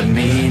 best of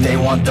me. They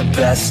want the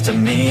best of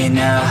me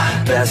now,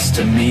 best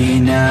of me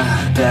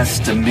now,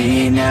 best of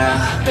me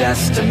now,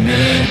 best of me.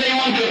 They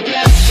want the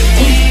best of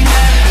me now.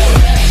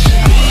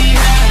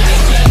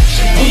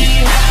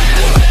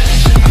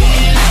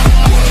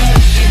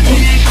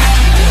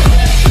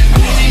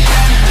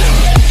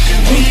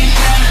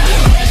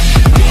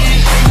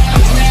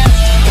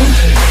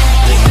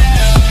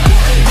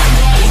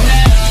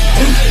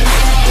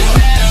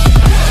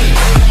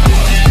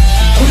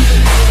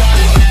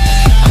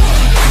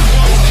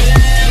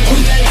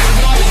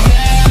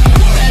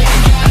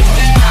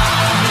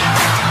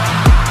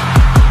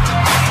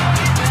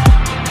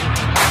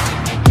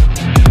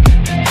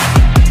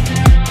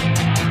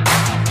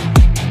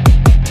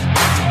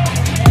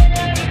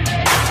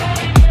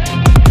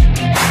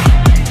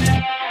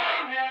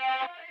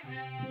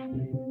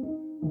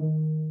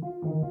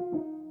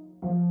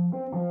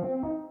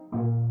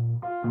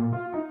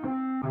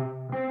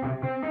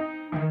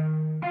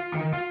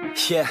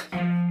 Yeah,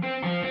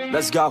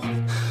 let's go.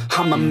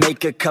 I'ma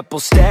make a couple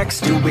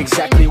stacks, do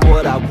exactly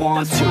what I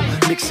want to.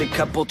 Mix a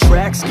couple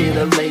tracks, get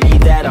a lady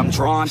that I'm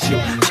drawn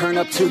to. Turn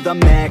up to the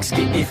max,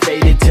 get me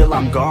faded till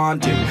I'm gone,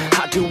 dude.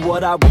 I do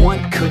what I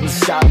want, couldn't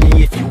stop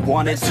me if you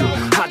wanted to.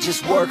 I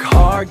just work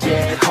hard,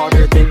 yeah,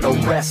 harder than the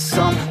rest.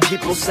 Some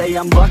people say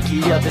I'm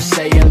lucky, others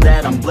saying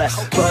that I'm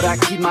blessed. But I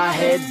keep my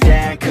head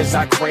down, cause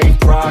I crave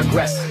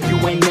progress. You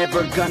ain't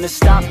never gonna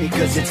stop me,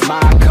 cause it's my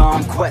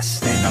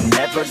conquest. And I'm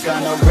never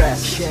gonna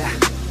rest, yeah.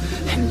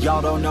 And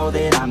y'all don't know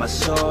that I'm a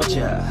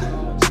soldier.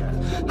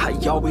 I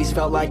always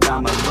felt like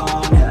I'm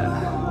alone,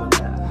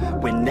 yeah.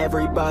 When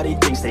everybody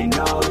thinks they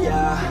know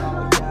ya,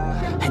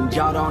 and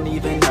y'all don't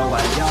even know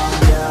I own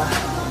ya.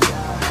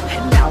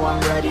 And now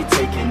I'm ready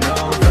taking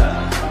over,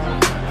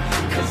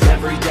 cause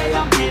every day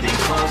I'm getting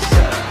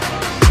closer.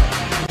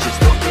 Just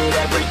look at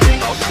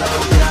everything I'll show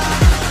ya.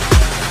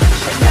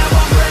 And now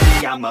I'm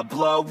ready, I'ma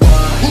blow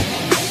up.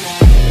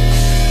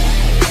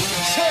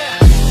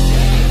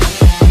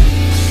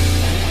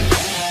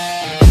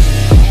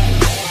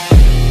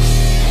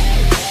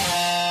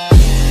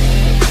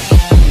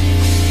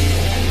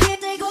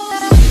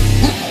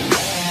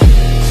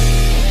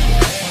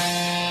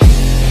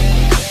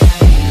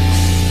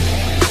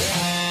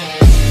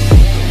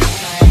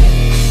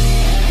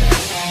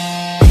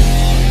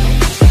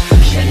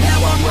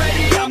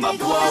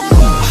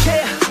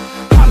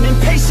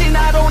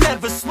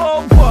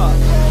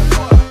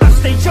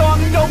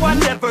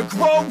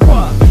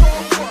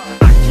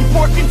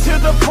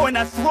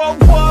 I throw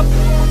up,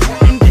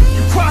 and if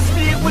you cross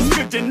me, it was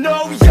good to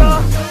know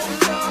ya.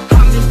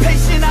 I'm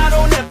impatient, I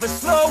don't ever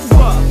slow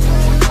up.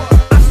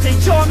 I stay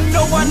young,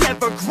 no, I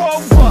never grow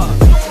up.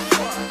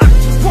 I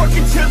keep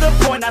working to the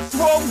point I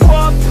throw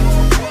up,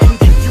 and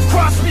if you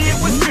cross me,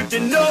 it was good to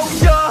know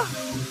ya.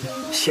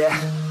 Yeah,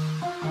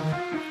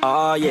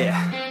 oh yeah,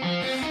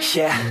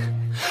 yeah.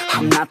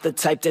 I'm not the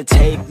type to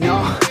take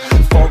no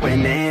for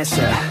an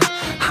answer.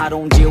 I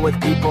don't deal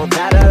with people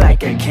that are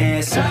like a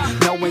cancer.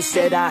 No,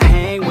 instead I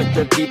hang with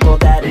the people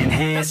that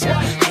enhance ya.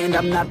 And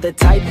I'm not the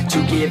type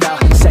to give out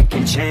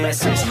second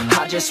chances.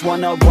 I just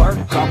wanna work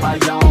on my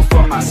own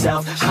for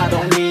myself. I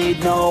don't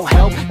need no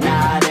help,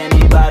 not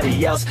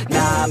anybody else.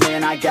 Nah,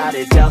 man, I got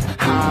it dealt.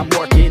 I'm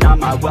working on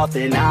my wealth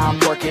and I'm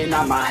working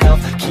on my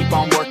health. Keep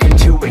on working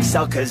to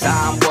excel, cause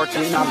I'm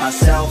working on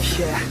myself.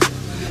 Yeah,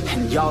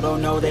 and y'all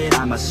don't know that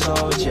I'm a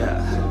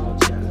soldier.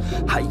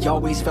 I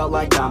always felt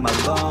like I'm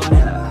alone,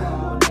 yeah.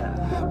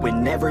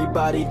 When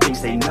everybody thinks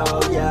they know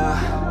ya,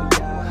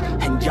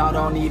 and y'all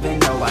don't even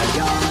know I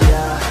own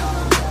ya.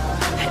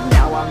 And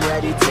now I'm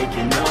ready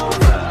taking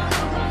over,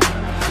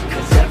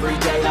 cause every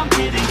day I'm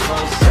getting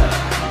closer.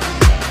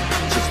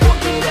 Just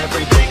look at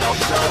everything I'll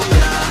show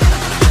ya.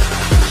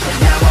 And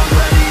now I'm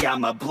ready,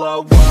 I'ma blow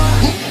up.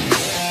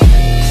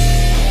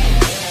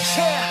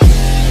 Yeah.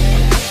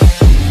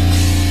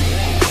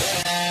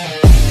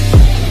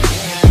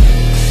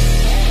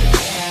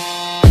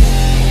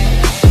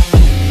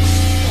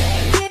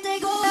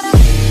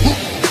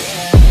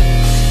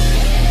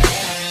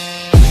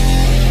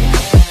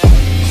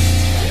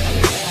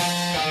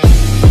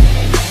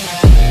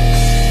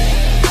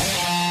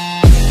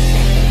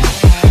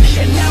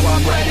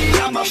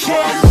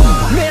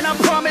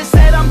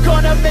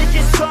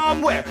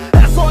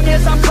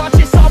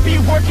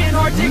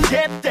 hard to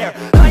get there.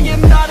 I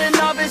am not a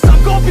novice,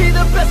 I'm gonna be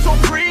the best, so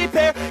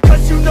prepare.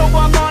 Cause you know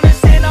I'm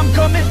honest and I'm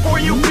coming for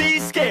you, be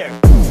scared.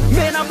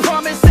 Man, I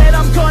promise that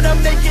I'm gonna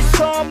make it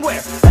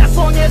somewhere. As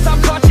long as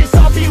I'm conscious,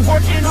 I'll be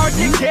working hard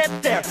to get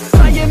there.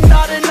 I am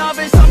not a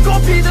novice, I'm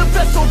gonna be the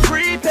best, so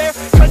prepare.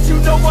 Cause you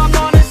know I'm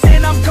honest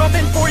and I'm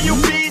coming for you,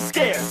 be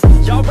scared.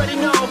 Y'all already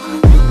know.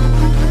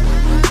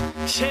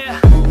 Yeah,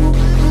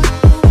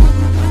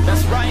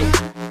 that's right.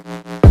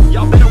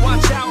 Y'all better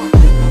watch out.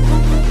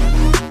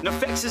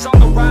 NFX is on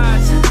the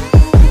rise.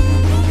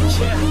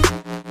 Yeah.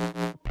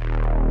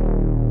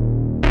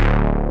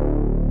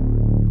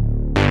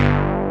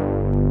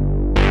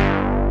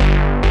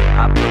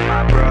 I put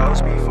my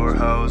bros before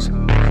hoes.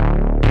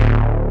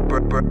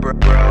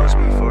 Bros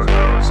before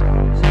hoes.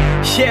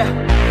 Yeah,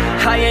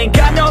 I ain't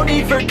got no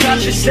need for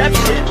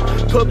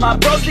contraception. Put my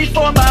bros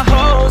before my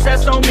hoes,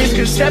 that's no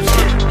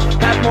misconception.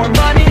 Have more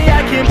money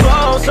I can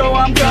blow, so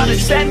I'm gonna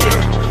send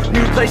it.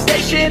 New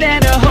PlayStation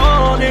and a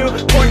whole new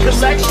porn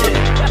collection.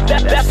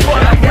 That's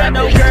what I got,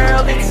 no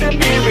girl, it's a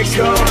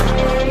miracle.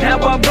 Now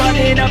I'm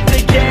running up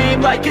the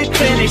game like a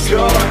clinic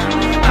score.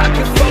 I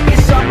can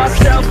focus on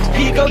myself,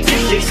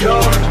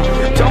 egotistical.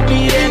 Don't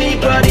need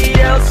anybody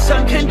else,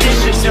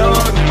 unconditional.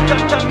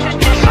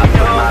 I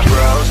put my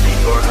bros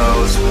before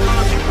hoes.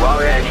 You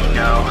already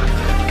know.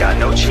 Got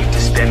no cheap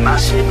to spend my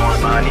shit, more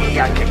money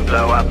I can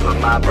blow. I put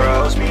my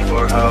bros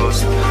before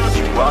hoes.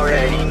 You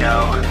already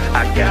know.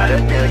 I got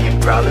a million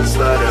problems,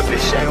 but a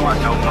bitch ain't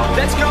want no more.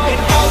 Let's go.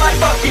 And all I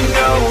fucking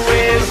know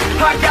is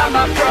I got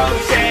my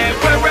bros, and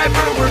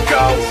wherever we're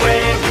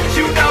going,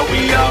 you know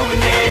we own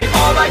it.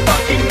 All I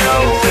fucking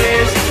know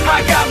is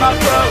I got my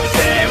bros,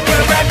 and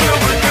wherever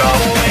we're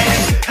going,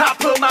 I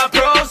put my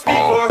bros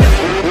before.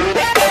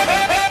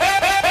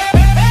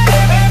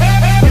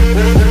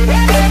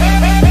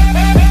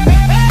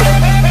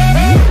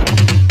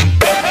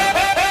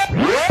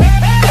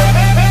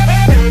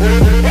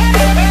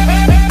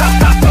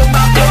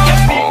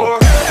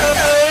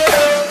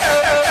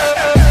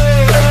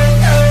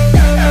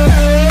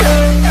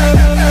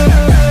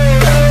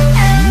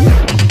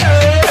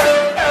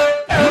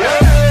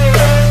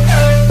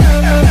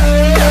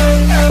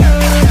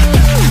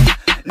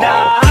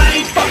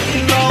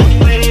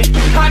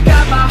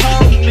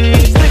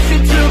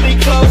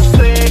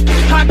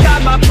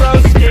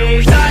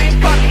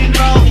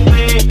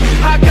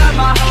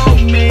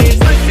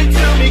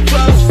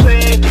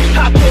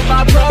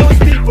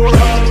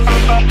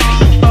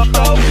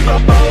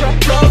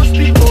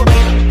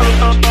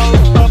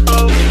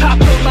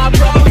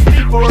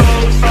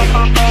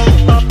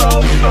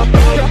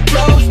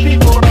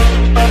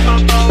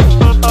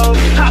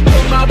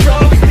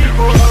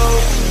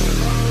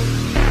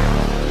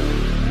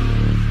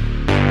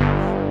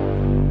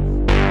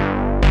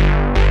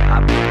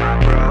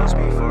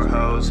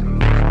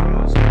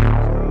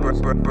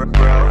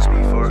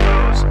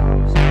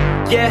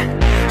 Yeah,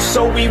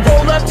 so we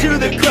roll up to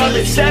the club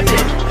at 7.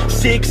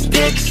 6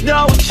 dicks,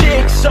 no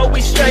chicks, so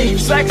we straight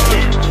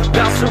flexing.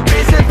 Bouncer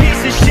is a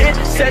piece of shit,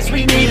 says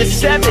we need a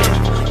 7.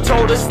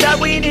 Told us that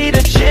we need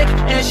a chick,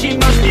 and she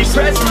must be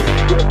present.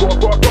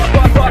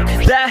 Fuck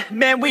that,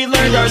 man, we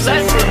learned our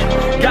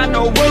lesson. Got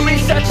no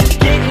worries, such as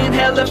getting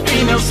hella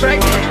females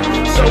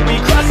pregnant. So we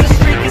cross the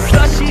street and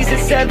slushies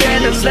at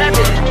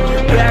 7-Eleven.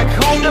 Back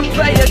home to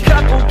play a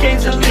couple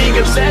games of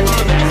League of Legends.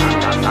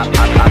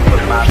 I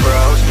put my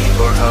bros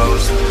before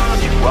hoes.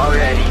 You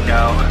already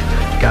know.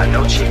 Got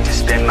no cheap to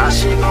spend my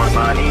shit, more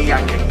money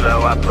I can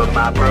blow. I put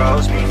my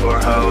bros before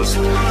hoes.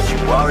 You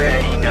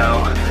already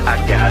know.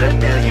 I got a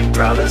million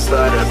problems,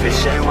 but a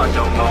bitch ain't want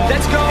no more.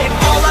 Let's go. And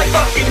all I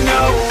fucking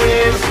know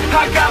is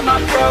I got my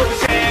bros,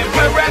 and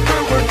wherever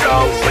we're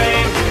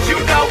going, you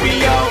know we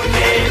own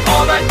it.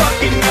 All I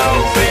fucking know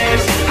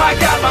is I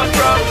got my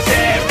bros,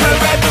 and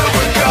wherever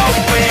we're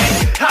going,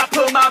 I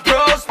put my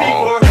bros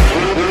before.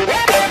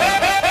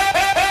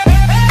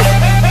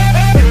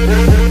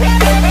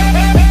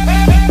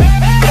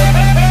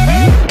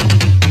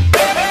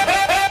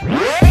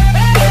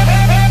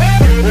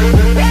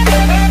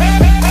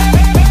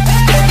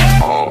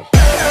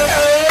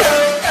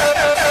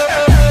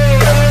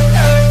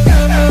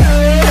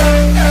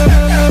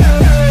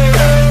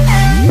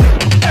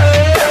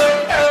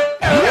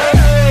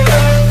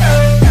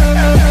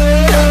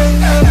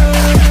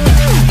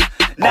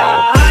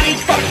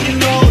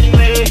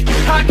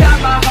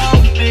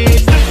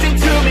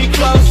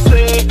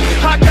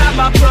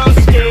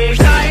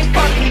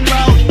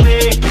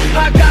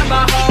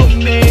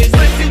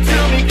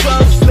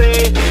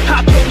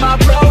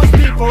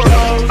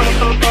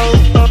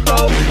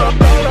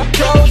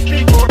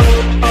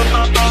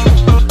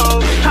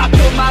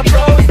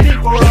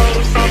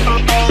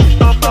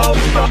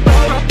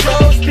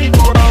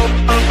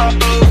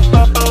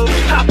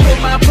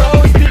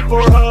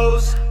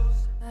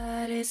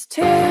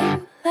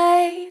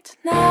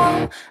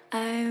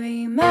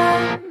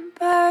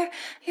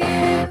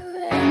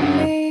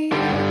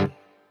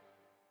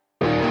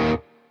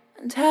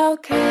 and how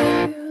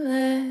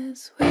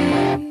careless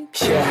we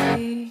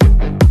be.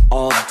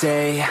 All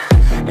day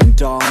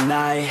and all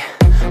night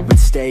we'd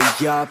stay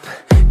up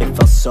it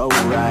felt so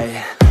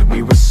right.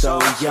 We were so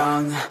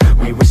young,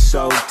 we were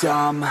so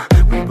dumb.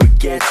 We would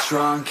get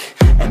drunk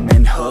and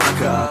then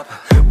hook up.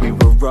 We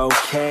were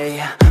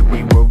okay,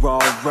 we were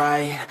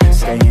alright,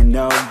 staying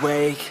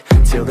awake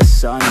till the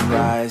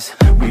sunrise.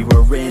 We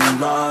were in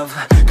love,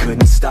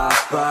 couldn't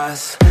stop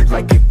us,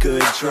 like a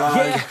good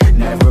drug,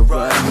 never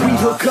enough. We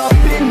hook up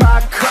in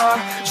my car,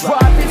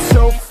 driving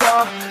so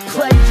far,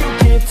 play your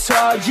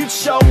guitar, you'd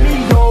show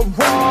me your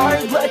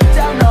art. Let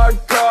down our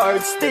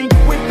guards, think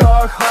with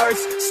our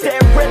hearts,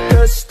 stare at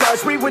the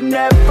stars, we were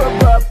never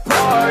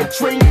apart.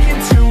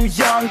 Drinking too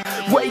young,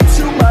 way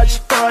too much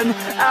fun,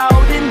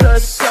 out in the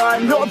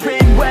sun,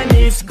 hoping when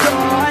it's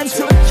gone.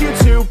 Took you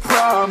to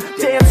prom,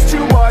 dance to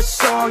our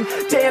song,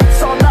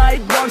 dance all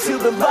night long till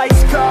the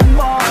lights come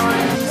on.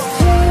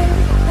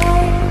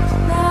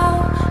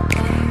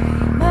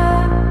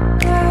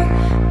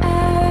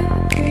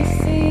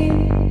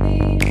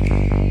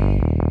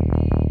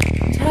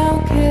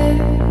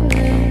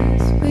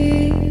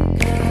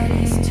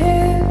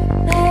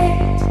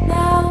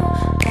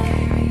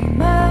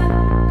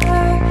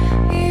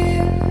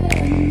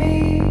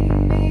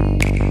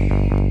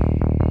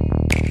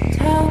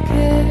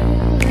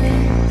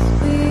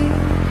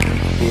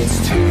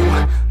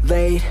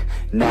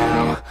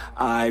 Now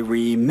I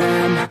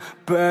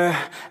remember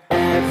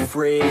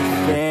everything,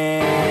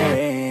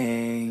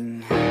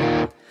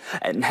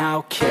 and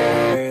how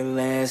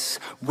careless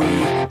we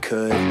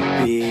could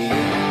be,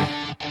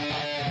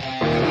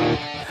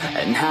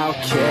 and how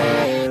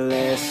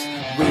careless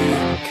we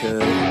could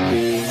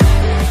be,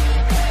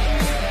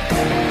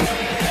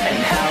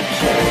 and how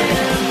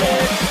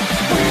careless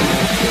we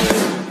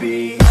could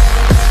be.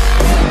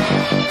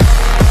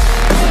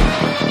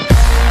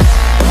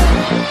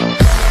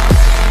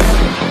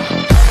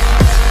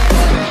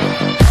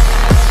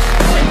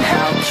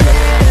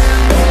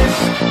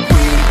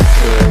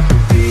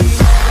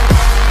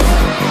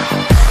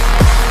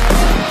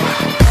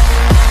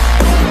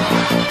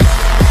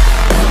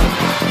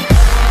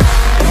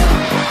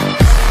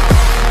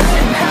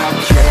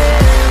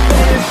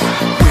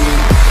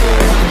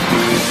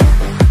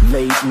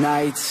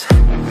 Nights,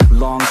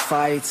 long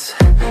fights,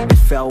 it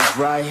felt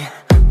right,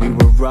 we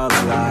were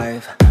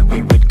alive.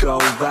 We would go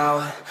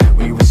out,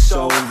 we were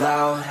so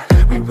loud,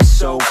 we were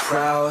so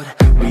proud,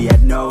 we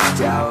had no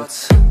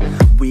doubts.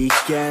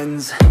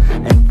 Weekends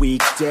and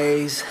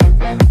weekdays,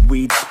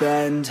 we'd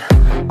spend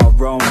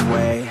our own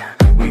way.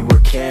 We were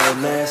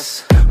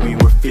careless, we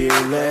were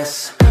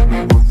fearless,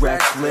 we were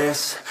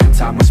reckless,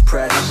 time was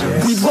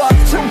precious. We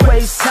loved to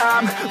waste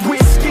time,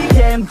 whiskey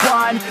and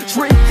wine,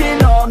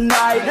 drinking all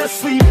night,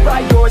 asleep by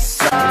your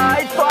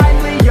side.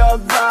 Finally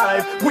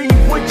alive, we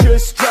would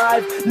just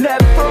drive,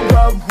 never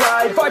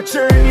arrive. Our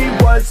journey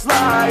was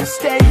live,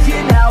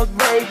 staying out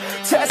late,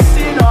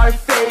 testing our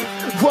fate,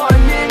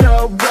 running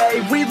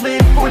away. We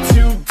live for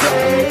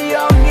today,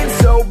 young and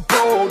so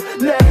bold,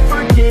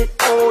 never get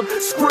old.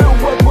 Screw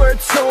what we're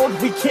told,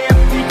 we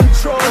can't be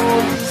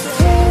controlled.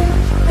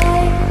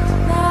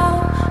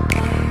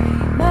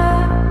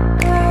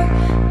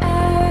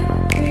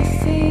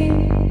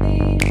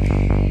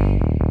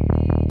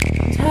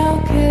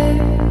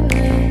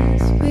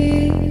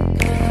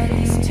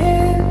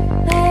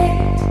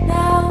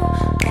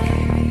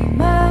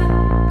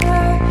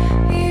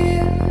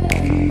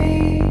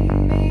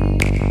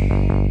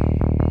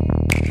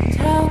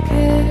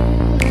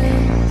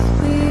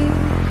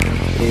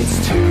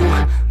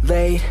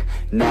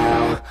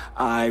 Now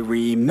I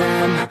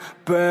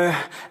remember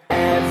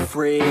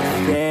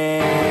everything,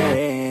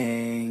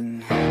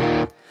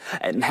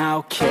 and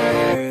how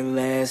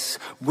careless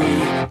we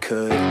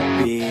could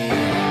be,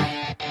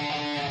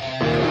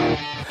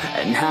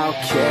 and how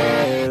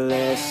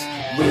careless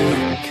we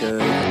could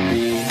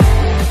be,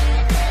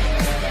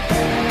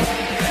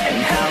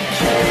 and how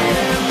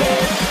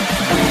careless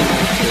we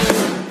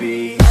could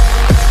be.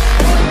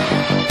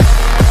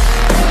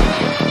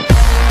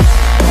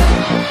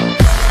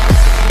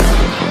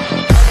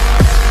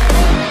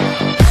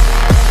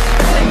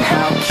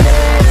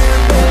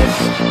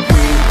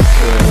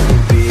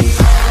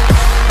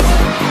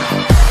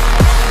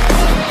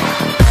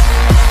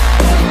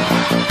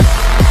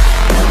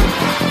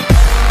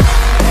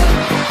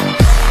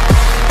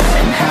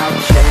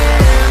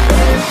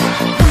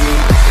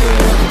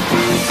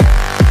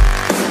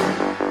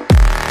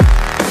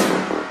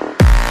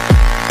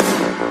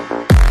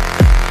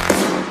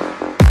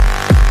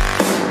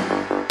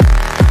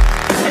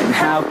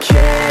 How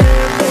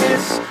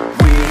careless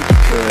we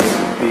could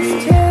be.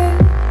 It's too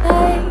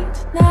late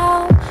now,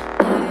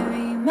 I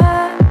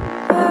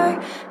remember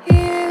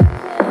you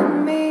and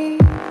me,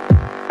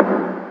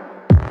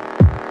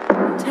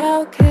 and how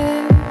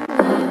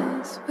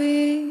careless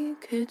we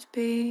could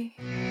be.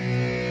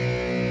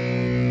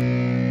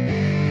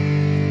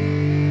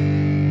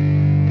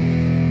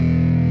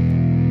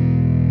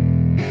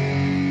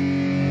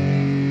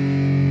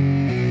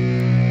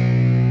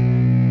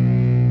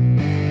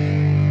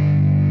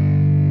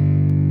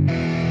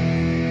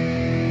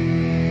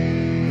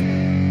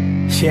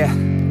 Yeah,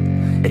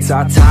 it's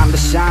our time to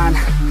shine.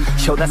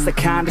 Yo, that's the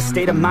kind of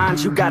state of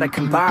mind you gotta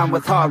combine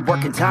with hard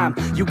work and time.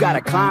 You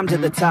gotta climb to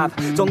the top.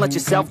 Don't let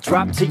yourself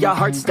drop till your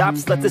heart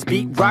stops. Let this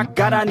beat rock.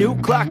 Got a new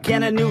clock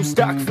and a new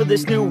stock for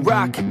this new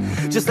rock.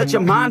 Just let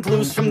your mind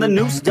loose from the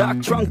new stock.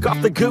 Drunk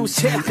off the goose,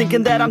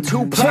 thinking that I'm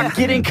too black.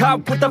 Getting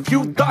caught with a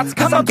few thoughts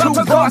cause I'm too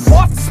lost.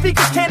 Off the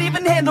speakers can't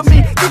even handle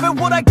me. Giving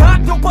what I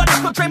got, nobody's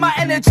gonna drain my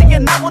energy.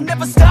 And I will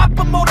never stop,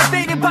 I'm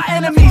motivated by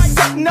enemies.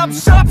 Setting up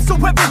shop so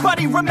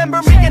everybody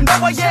remember me. And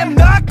though I am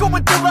not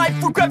going through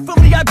life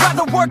regretfully, I'd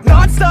rather work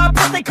non-stop,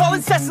 what they call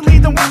incessantly,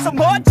 than work some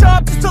odd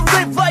job just to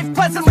live life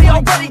pleasantly.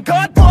 Already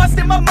got lost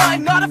in my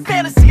mind, not a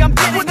fantasy, I'm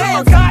getting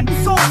there.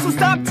 Forgotten soul, so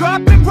stop,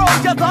 drop, and roll.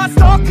 You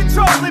lost all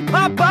control and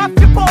pop off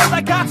your ball.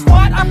 I got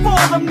squat, I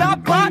fall, I'm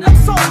not bought, I'm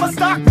sold. My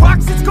stock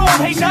rocks, it's gold.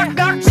 Hey, knock,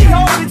 knock, me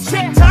home, it's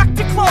shit, talk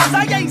to close.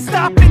 I ain't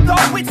stopping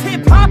though, it's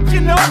hip-hop,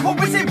 you know.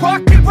 Or is it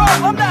rock and roll?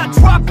 I'm not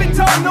dropping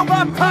down, no,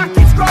 my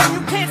pocket's grown.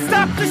 You can't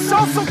stop the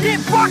show, so get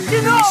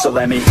rockin' on. So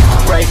let me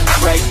break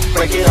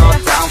it all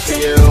down for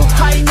you.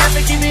 I ain't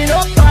never giving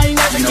up, I ain't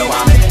never You know giving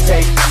I'm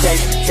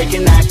up.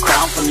 taking that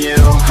crown from you.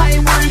 I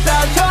ain't worried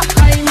about you,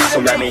 I ain't never So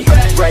let me giving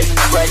up.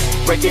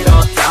 break it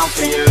all down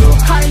for you.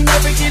 I ain't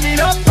never giving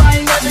up, I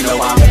ain't never You know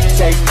giving I'm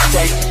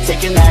up.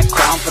 taking that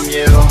crown from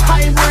you.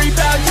 I ain't worried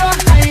about you,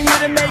 I ain't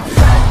gonna make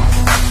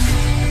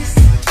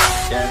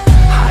Yeah.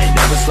 I ain't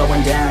never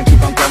slowing down,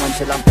 keep on going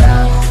till I'm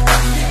down.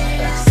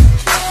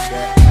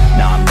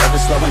 No, I'm never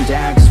slowing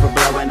down, cause we're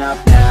blowing up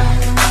now.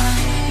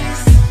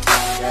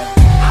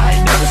 I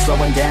ain't never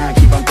slowing down,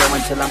 keep on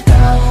going till I'm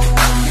down.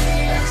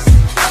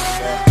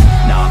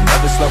 No, I'm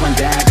never slowing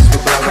down, cause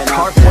we're blowing up.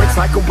 Hard words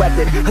like a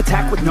weapon,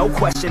 attack with no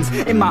questions.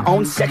 In my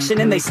own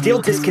section and they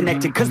still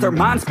disconnected, cause their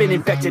mind's been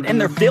infected and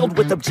they're filled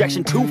with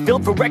objection. Too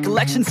filled for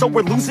recollection, so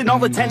we're losing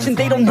all attention.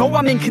 They don't know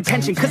I'm in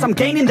contention, cause I'm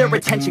gaining their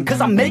attention,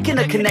 cause I'm making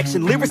a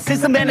connection.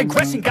 Lyricism and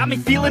aggression got me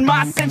feeling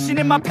my ascension.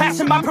 In my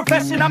passion, my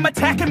profession, I'm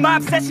attacking my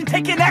obsession,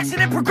 taking action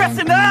and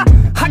progressing.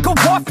 I go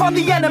off on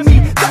the enemy,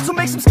 that's what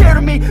makes them scared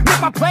of me.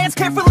 Make my plans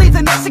carefully,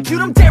 then execute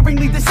them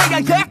daringly. They say I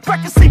act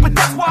recklessly, but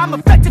that's why I'm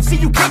effective. See,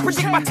 you can't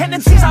predict my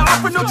tendencies, I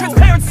offer no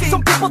transparency.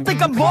 Some people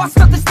think I'm lost,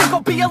 others think I'll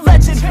be a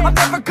legend. I'm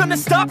never gonna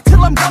stop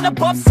till I'm one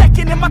above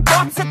second. And my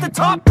thoughts at the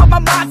top, but my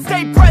mind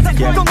stay present.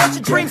 Don't let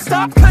your dreams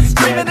stop, cause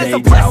dreaming is a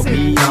blessing.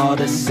 They tell me all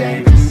the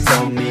same,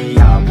 told me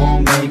I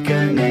won't make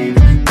a name.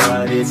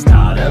 But it's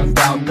not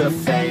about the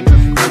fame,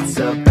 it's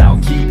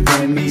about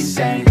keeping me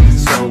sane.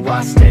 So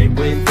I stay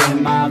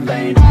within my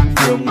lane,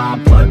 feel my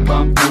blood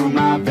pump through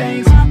my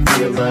veins.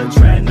 Feel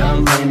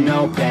adrenaline,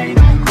 no pain,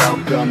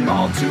 welcome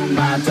all to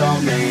my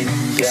domain.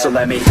 So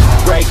let me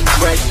break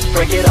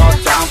it all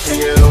down for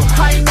you.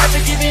 I ain't never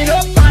giving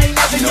up, I ain't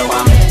never You know giving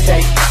I'm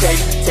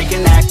up.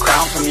 taking that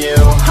crown from you.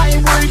 I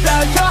ain't worried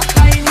about you,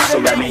 I ain't never So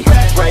let me giving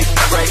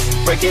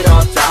up. break it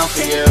all down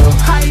for you.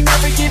 I ain't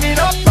never giving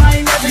up, I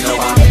ain't never You know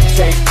giving I'm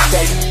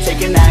up.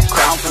 taking that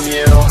crown from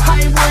you.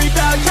 I ain't worried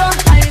about you,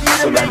 I ain't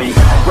So never let me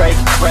giving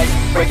up.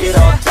 break it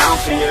all down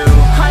for you.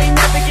 I ain't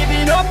never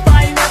giving up,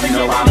 I ain't never You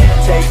know giving I'm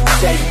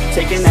up.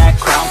 taking that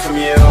crown from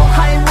you.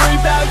 I ain't worried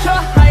about you,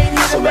 I ain't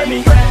never So let me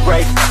giving up.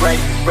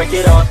 break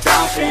it all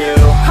down for you.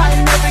 I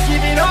ain't never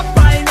giving up,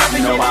 I ain't never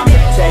You know giving I'm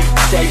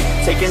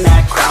up. taking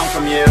that crown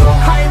from you.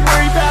 I ain't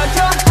worried about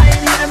you, I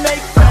ain't here to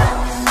make friends.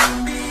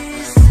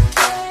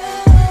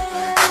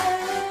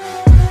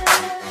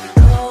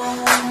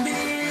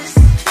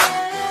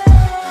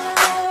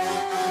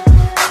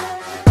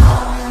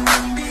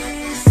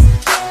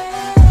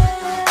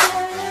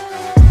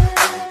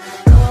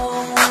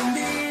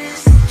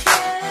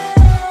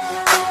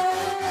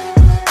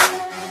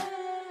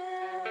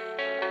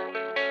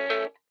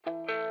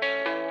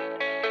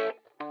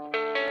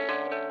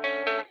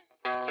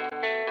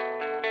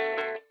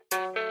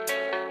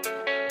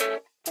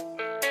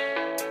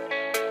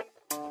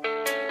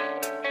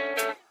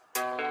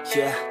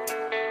 Yeah,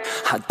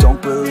 I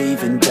don't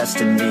believe in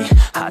destiny,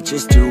 I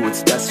just do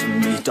what's best for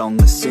me. Don't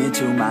listen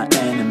to my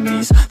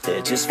enemies,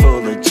 they're just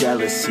full of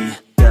jealousy.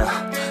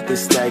 Yeah,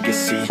 this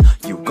legacy,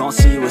 you gon'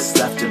 see what's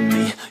left of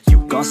me. You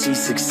gon' see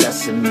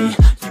success in me,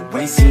 you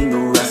ain't seen the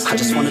rest of me. I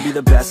just wanna be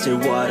the best at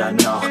what I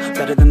know,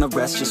 better than the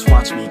rest, just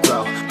watch me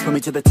grow. Put me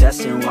to the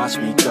test and watch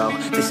me go.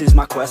 This is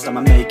my quest,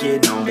 I'ma make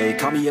it known. They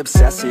call me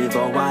obsessive,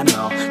 oh I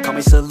know. Call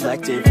me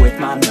selective with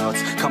my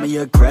notes, call me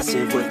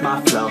aggressive with my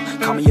flow.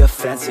 Call me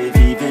offensive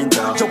even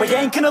though So I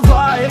ain't gonna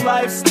lie,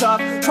 life's tough.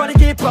 Try to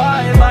get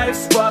by,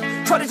 life's rough.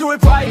 Try to do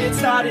it right,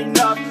 it's not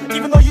enough.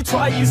 Even though you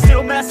try, you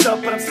still mess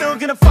up. But I'm still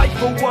gonna fight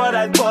for what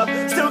I love.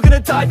 Still gonna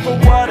die for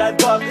what I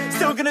love.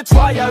 Still gonna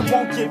try, I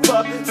won't give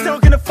up. Still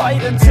gonna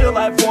fight until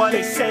I've won.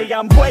 They say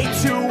I'm way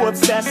too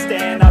obsessed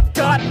and I've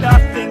got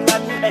nothing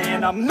left.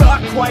 And I'm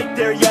not quite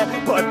there yet,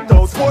 but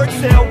those words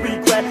they'll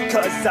regret.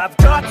 Cause I've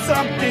got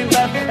something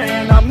left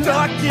and I'm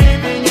not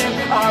giving in.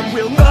 I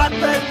will not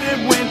let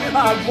them win,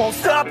 I won't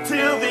stop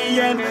till the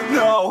end,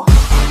 no.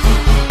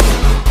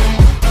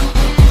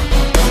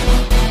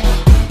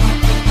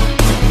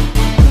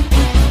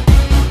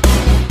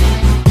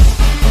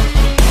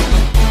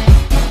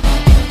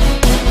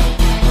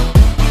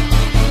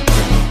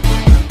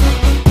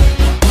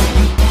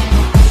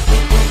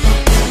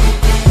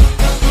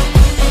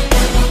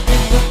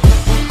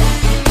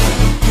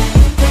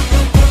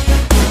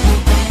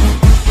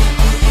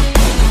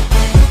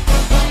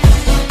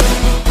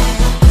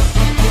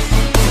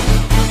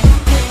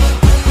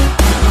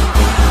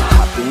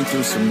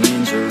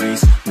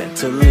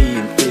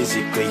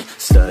 physically,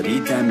 study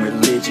them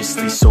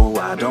religiously, so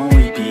I don't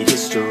repeat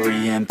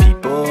history. And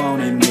people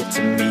won't admit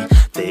to me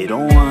they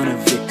don't want a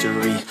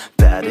victory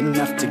bad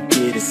enough to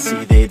get a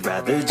C. They'd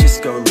rather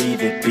just go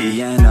leave it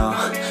be. And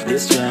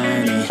this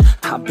journey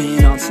I've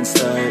been on since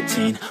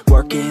 13,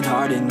 working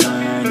hard and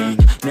learning,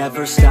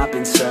 never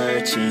stopping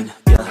searching.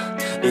 Yeah,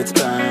 it's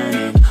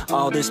burning,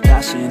 all this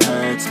passion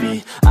hurts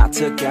me. I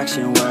took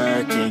action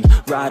working,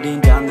 writing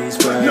down these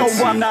words. No,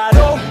 I'm not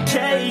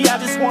okay, I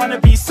just wanna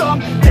be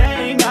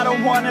something. I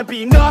don't wanna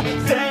be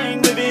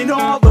nothing, living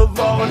all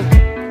alone.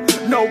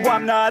 No,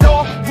 I'm not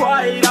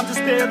alright, I'm just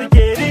barely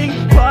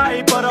getting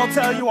by. But I'll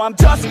tell you I'm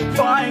just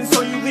fine,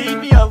 so you leave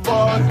me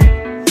alone.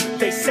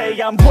 They say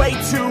I'm way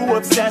too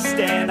obsessed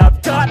and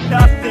I've got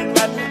nothing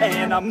left,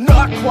 and I'm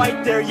not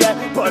quite there yet,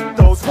 but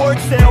those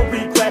words they'll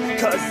regret,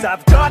 cause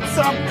I've got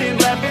something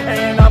left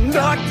and I'm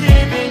not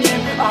giving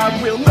in. I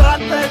will not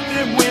let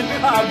them win,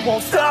 I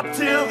won't stop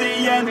till the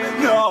end,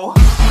 no.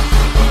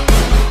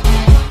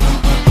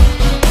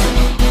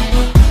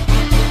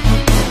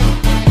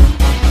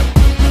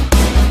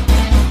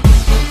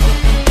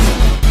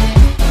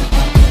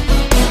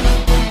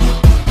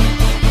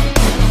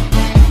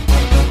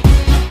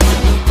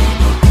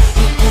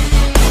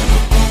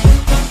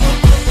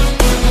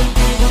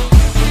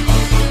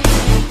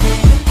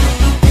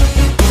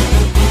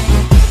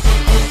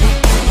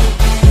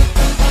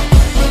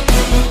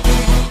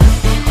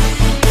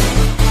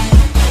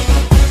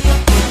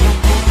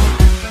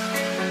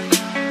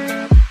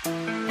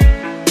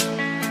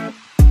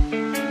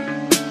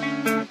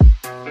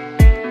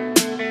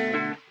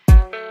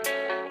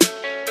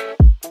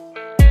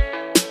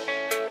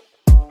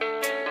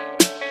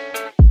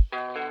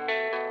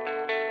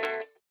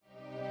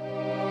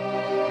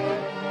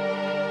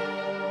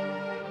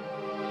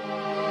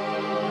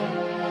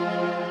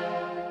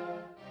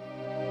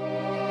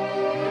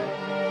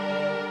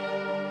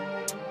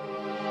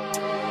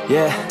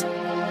 Yeah,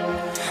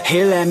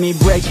 here let me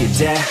break it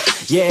down.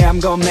 Yeah, I'm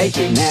gonna make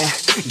it now.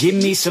 Give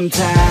me some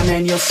time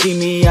and you'll see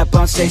me up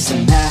on stage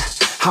somehow.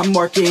 I'm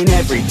working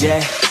every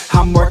day,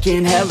 I'm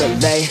working hella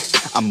late.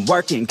 I'm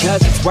working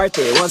cause it's worth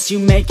it, once you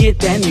make it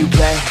then you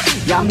play.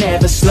 Yeah, I'm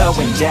never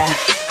slowing down,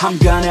 I'm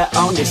gonna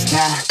own this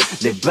time.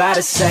 Live by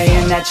the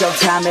saying that your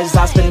time is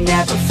lost but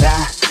never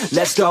found.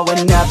 Let's go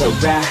another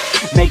round,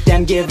 make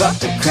them give up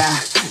the crown.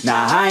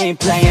 Nah, I ain't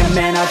playing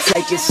man, I'll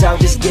take it, so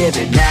just give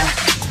it now.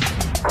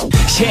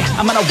 Yeah,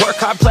 I'm gonna work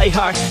hard, play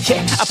hard.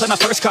 Yeah, I play my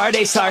first card,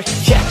 ace hard.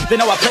 Yeah, they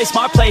know I play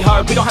smart, play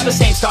hard. We don't have the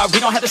same star,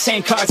 we don't have the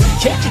same cards.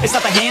 Yeah, it's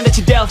not the hand that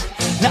you dealt.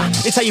 Nah,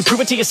 it's how you prove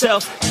it to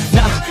yourself.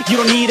 Nah, you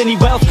don't need any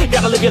wealth.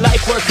 Gotta live your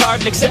life, work hard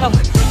and excel.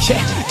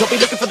 Yeah, don't be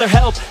looking for their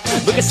help.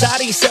 Look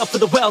inside of yourself for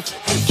the wealth.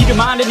 Keep your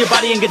mind and your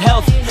body in good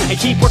health, and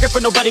keep working for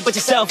nobody but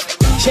yourself.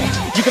 Yeah,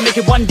 you can make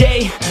it one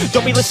day.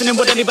 Don't be listening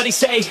what anybody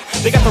say.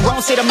 They got their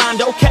own state of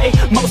mind, okay.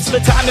 Most of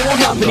the time they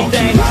won't help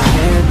anything. Keep my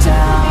head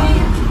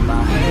down,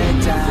 my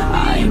head down.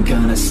 I ain't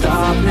gonna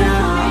stop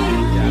now, I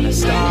ain't gonna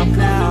stop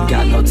now.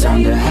 Got no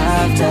time to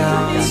have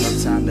doubts, got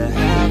no time to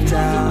have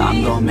doubts.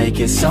 I'm gonna make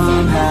it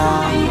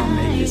somehow, I'm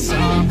gonna make it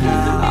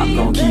somehow. I'm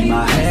gonna keep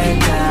my head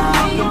down,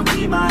 I'm gonna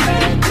keep my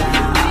head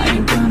down. I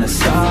ain't gonna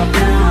stop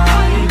now,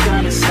 I ain't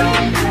gonna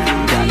stop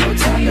now. Got no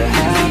time to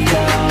have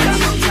doubts, got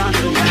no time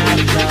to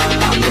have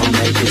doubts. I'm gonna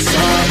make it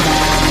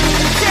somehow.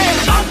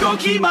 Yeah, I'm gonna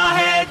keep my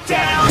head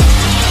down.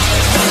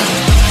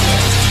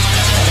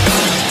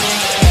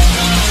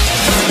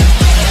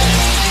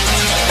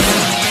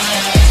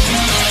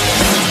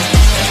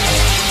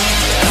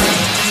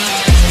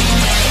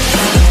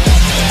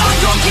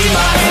 Keep my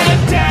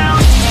head down.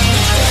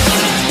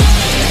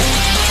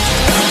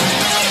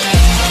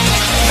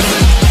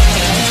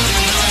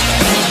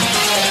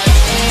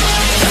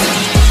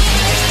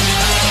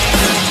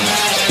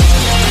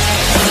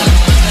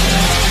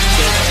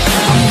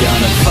 I'm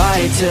gonna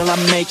fight till I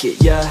make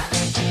it, yeah.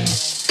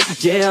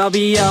 Yeah, I'll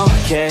be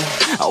okay,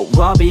 oh,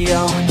 I'll be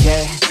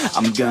okay.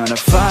 I'm gonna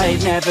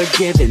fight, never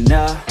giving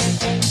up.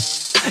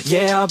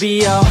 Yeah, I'll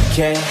be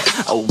okay,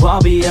 oh,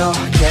 I'll be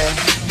okay.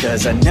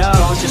 Cause I know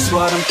just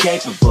what I'm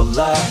capable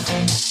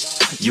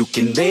of. You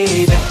can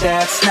leave if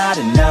that's not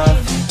enough.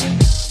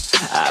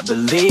 I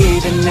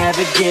believe in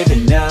never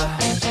giving up.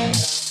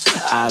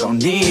 I don't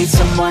need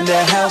someone to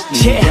help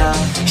me up.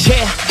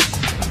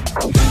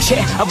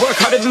 Yeah, I work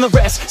harder than the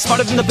rest,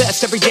 smarter than the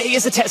best. Every day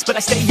is a test, but I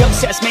stay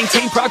obsessed.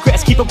 Maintain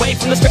progress, keep away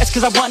from the stress,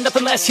 cause I want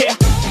nothing less, yeah.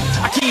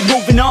 I keep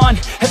moving on,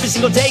 every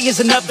single day is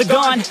another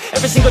gone.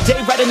 Every single day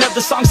write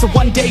another song, so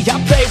one day I'll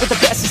play with the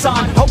best is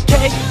on.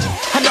 Okay,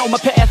 I know my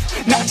path,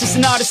 not just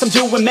an artist, I'm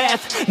doing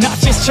math. Not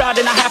just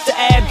charting, I have to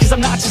add, cause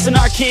I'm not just an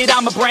art kid,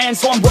 I'm a brand.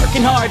 So I'm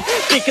working hard,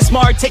 thinking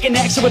smart, taking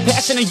action with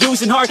passion and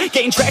using heart.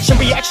 Getting traction,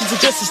 reactions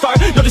are just a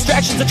start. No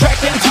distractions, attract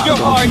them to your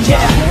heart,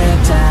 yeah.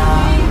 Head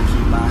down,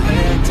 keep my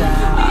head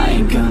down. I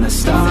ain't gonna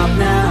stop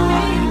now, I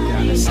ain't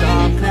gonna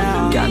stop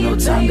now. Got no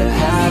time to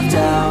have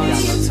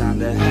doubts, got no time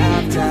to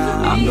have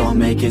doubts. I'm gonna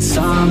make it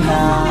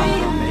somehow,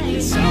 I'm gonna make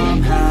it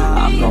somehow.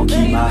 I'm gonna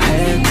keep my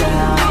head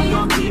down, I'm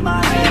gonna keep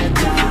my head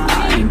down.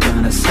 I ain't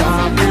gonna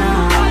stop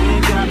now, I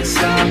ain't gonna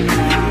stop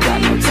now.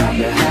 Got no time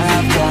to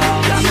have doubts.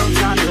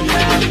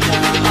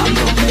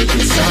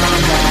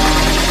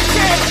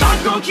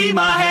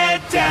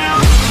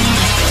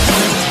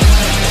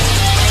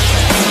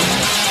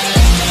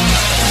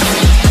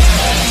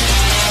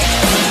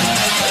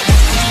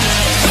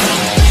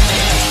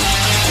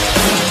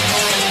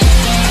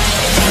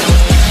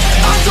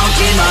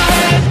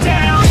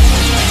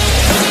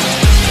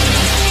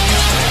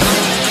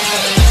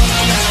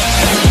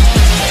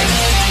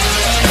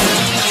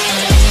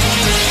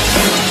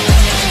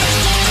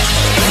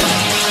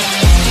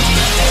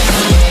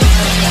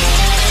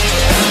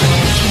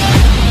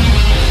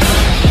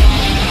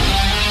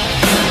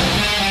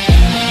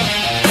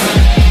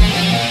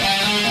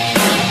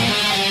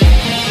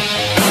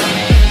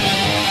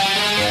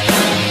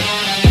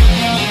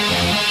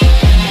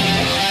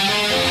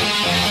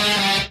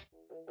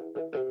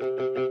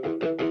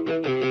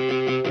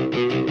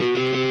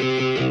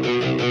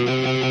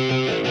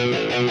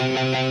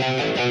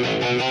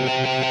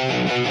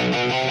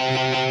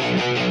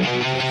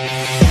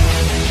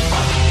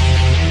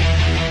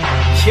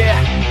 Yeah,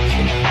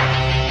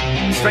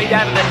 straight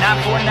out of the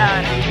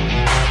 949.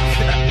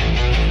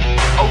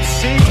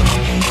 OC.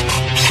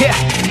 Yeah,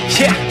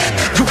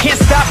 you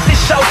can't stop this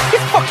show.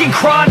 It's fucking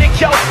chronic,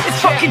 yo. It's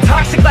fucking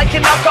toxic like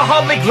an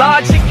alcoholic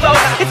logic flow.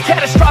 It's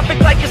catastrophic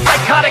like a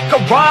psychotic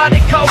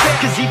erotic code.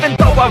 Cause even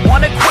though I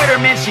wanna quit her,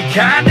 man, she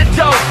kinda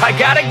dope. I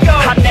gotta go.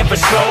 I never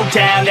slow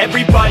down,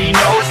 everybody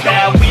knows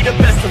now. We the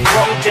best to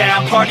throw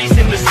down, parties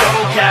in the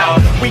SoCal.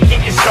 We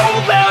getting so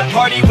loud,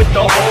 party with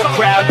the whole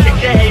crowd. Kick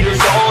the haters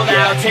all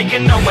out,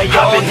 taking away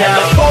all doubt.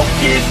 Never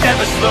focus,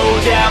 never slow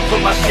down.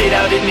 Put my shit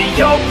out in the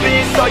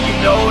open, so you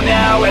know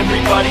now.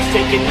 Everybody's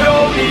taking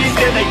notice,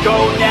 there they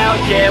go now.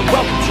 Yeah,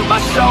 welcome to my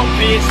show,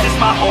 bitch. This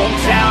my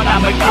hometown,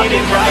 I'ma get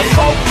it right.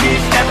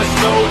 Focus, never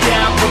slow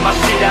down. Put my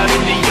shit out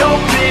in the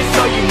open,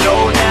 so you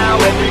know now.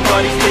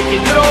 Everybody's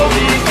taking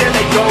notice, there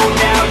they go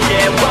now.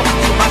 Yeah, welcome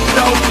to my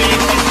show,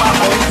 bitch. This my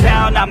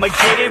hometown, I'ma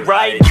get it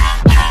right.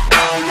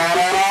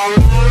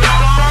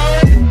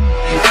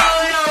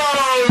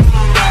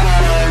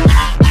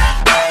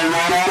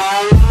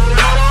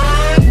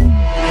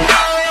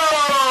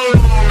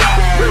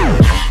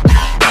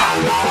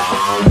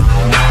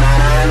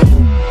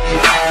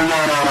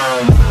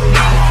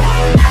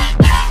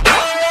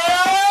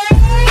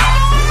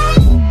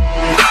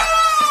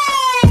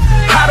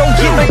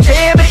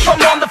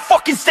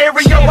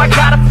 I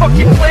got a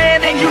fucking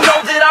plan and you know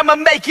that I'ma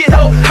make it,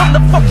 ho. I'm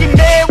the fucking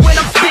man when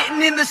I'm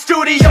spitting in the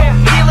studio.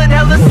 Feeling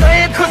hella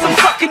slammed cause I'm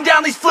sucking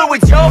down these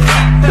fluids, yo.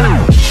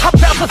 I'm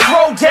about to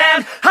throw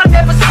down, I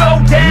never slow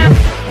down.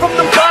 From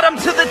the bottom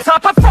to the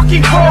top, I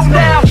fucking grow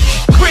now.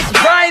 Chris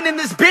Bryan in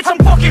this bitch, I'm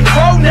fucking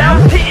pro now.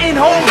 Hitting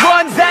home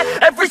runs at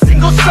every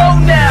single show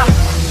now.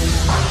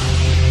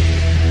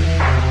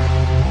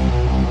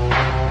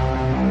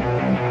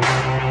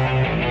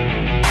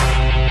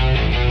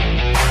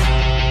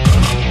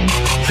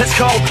 Let's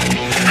go.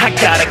 I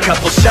got a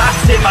couple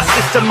shots in my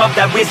system of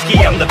that whiskey.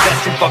 I'm the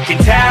best in fucking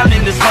town,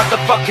 in this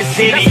motherfucking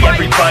city.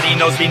 Everybody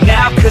knows me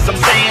now, cause I'm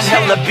staying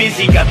hella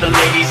busy. Got the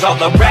ladies all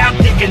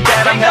around thinking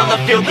that I'm hella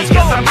filthy,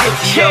 cause I'm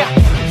guilty, yo.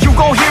 You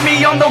gon' hear me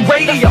on the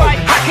radio.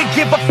 I could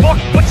give a fuck,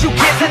 but you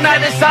can't deny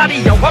this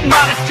audio. I'm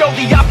modest, Joe,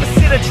 the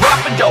opposite of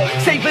dropping dough.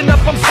 Saving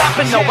up, I'm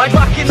stopping, no. I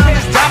lock in on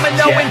this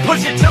domino and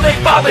push it till they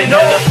falling.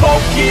 Never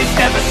focus,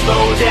 never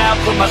slow down.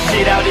 Put my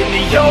shit out in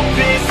the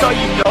open, so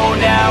you know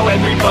now.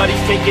 Everybody's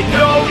taking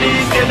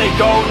notice, there they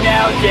go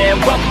now. Yeah,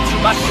 welcome to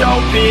my show,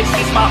 bitch.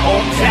 It's my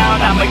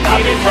hometown, I'ma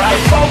get it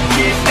right.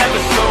 Focus,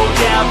 never slow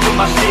down. Put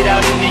my shit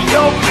out in the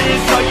open,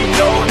 so you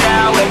know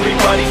now.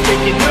 Everybody's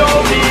taking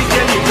notice,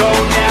 there they go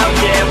now.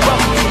 Yeah,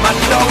 welcome to my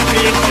show,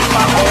 bitch. It's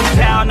my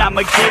hometown,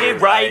 I'ma get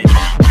it right.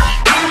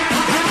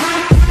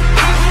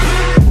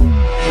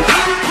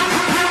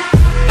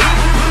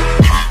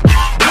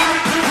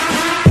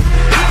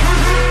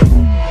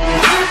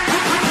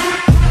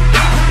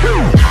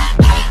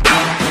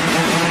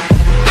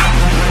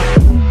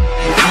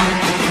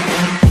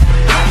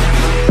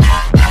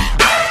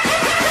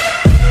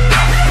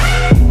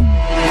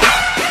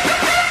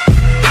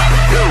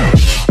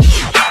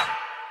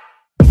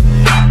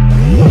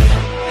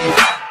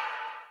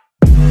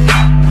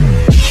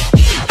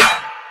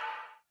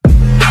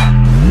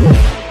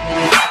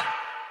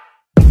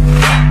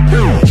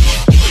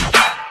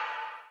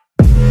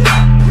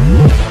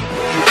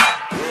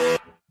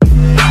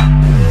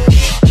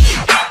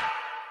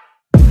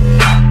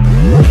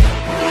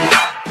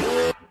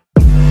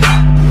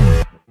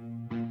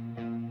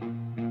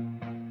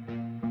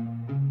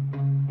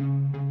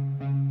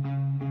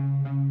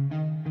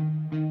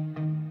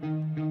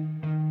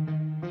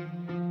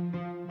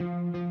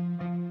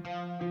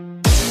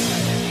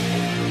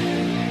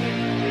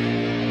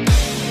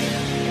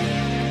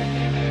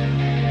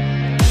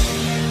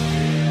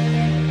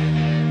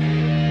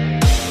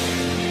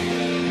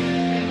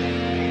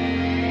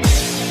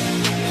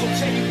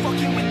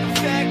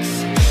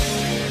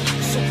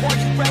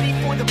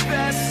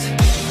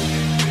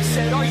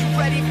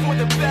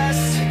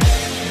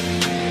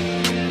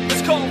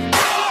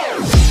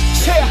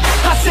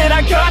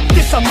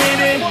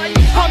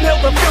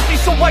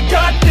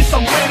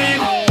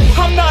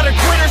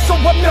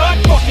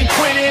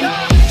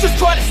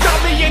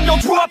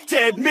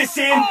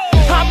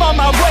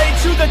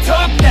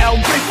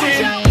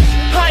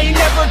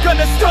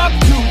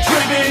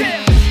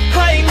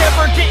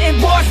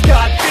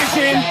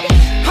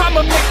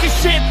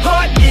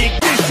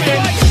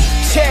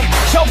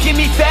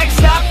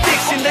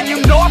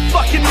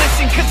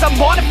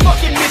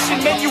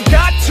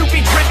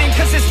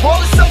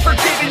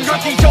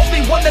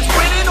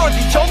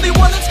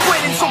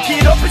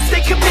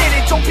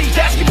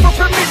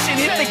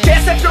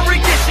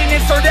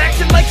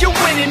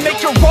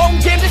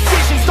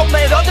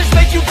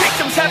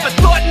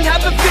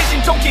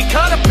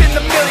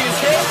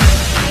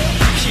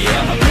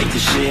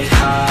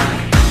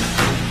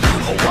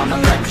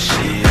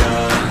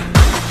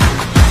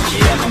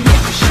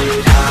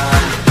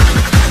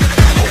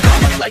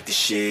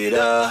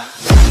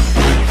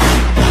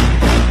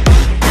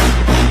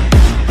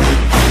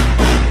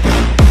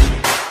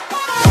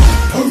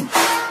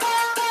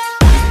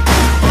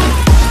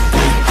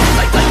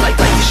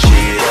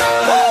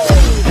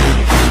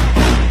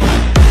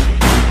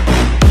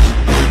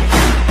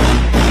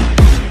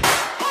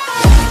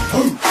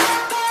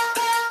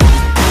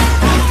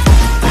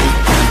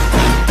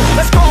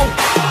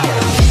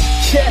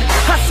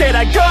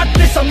 got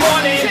this, I'm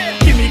on it.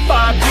 Give me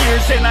 5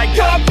 years and I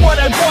got what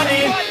I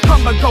wanted.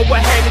 I'ma go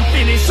ahead and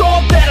finish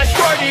all that I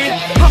started.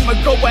 I'ma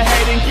go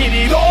ahead and get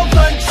it all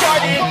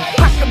uncharted.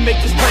 I can make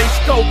this place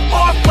go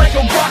off like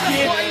a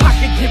rocket. I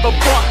can give a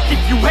fuck if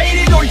you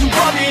hate it or you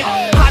love it.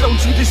 I don't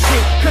do this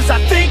shit cause I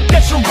think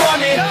that you're on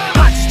it.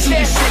 I just do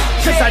this shit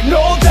cause I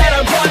know that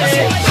I want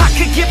it. I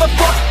could give a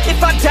fuck if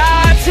I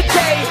die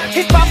today.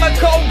 If I'ma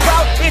go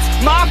out, it's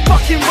my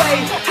fucking way.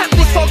 At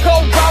least I'll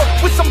go out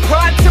with some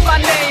pride to my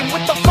name.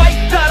 With the fight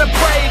that I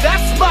pray,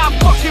 that's my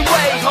fucking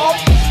way, home.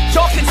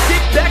 Y'all can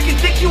sit back and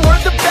think you are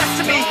the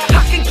best of me.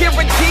 I can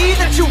guarantee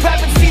that you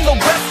haven't seen the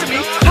rest of me.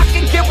 I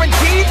can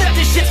guarantee that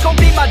this shit's gonna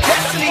be my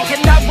destiny.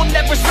 And I will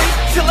never sleep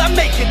till I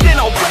make it, then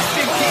I'll rest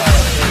in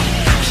peace.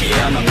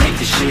 Yeah, I'ma make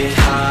this shit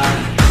hot.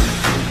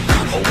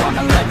 Oh,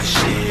 I'ma light this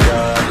shit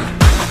up.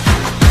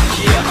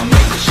 Yeah, I'ma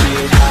make this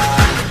shit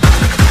hot.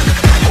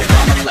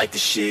 Oh, I'ma light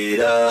this shit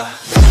up.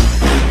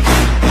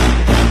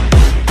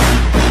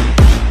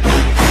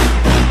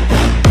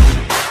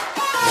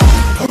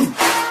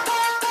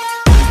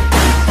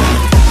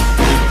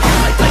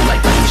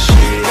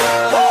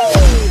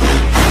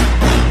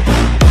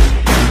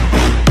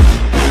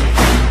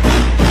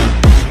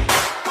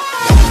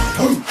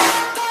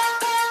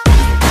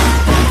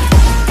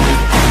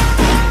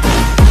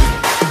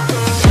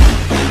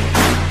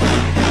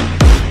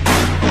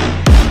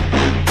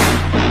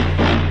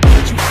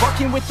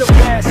 With the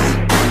best,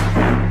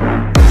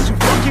 you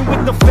fucking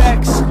with the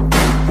facts.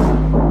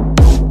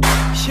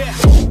 Yeah.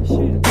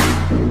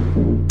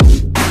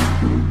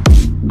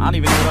 I don't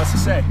even know what else to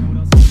say. I'm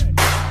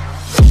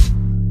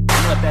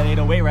gonna let that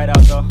 808 right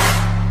out though.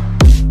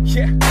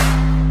 Yeah.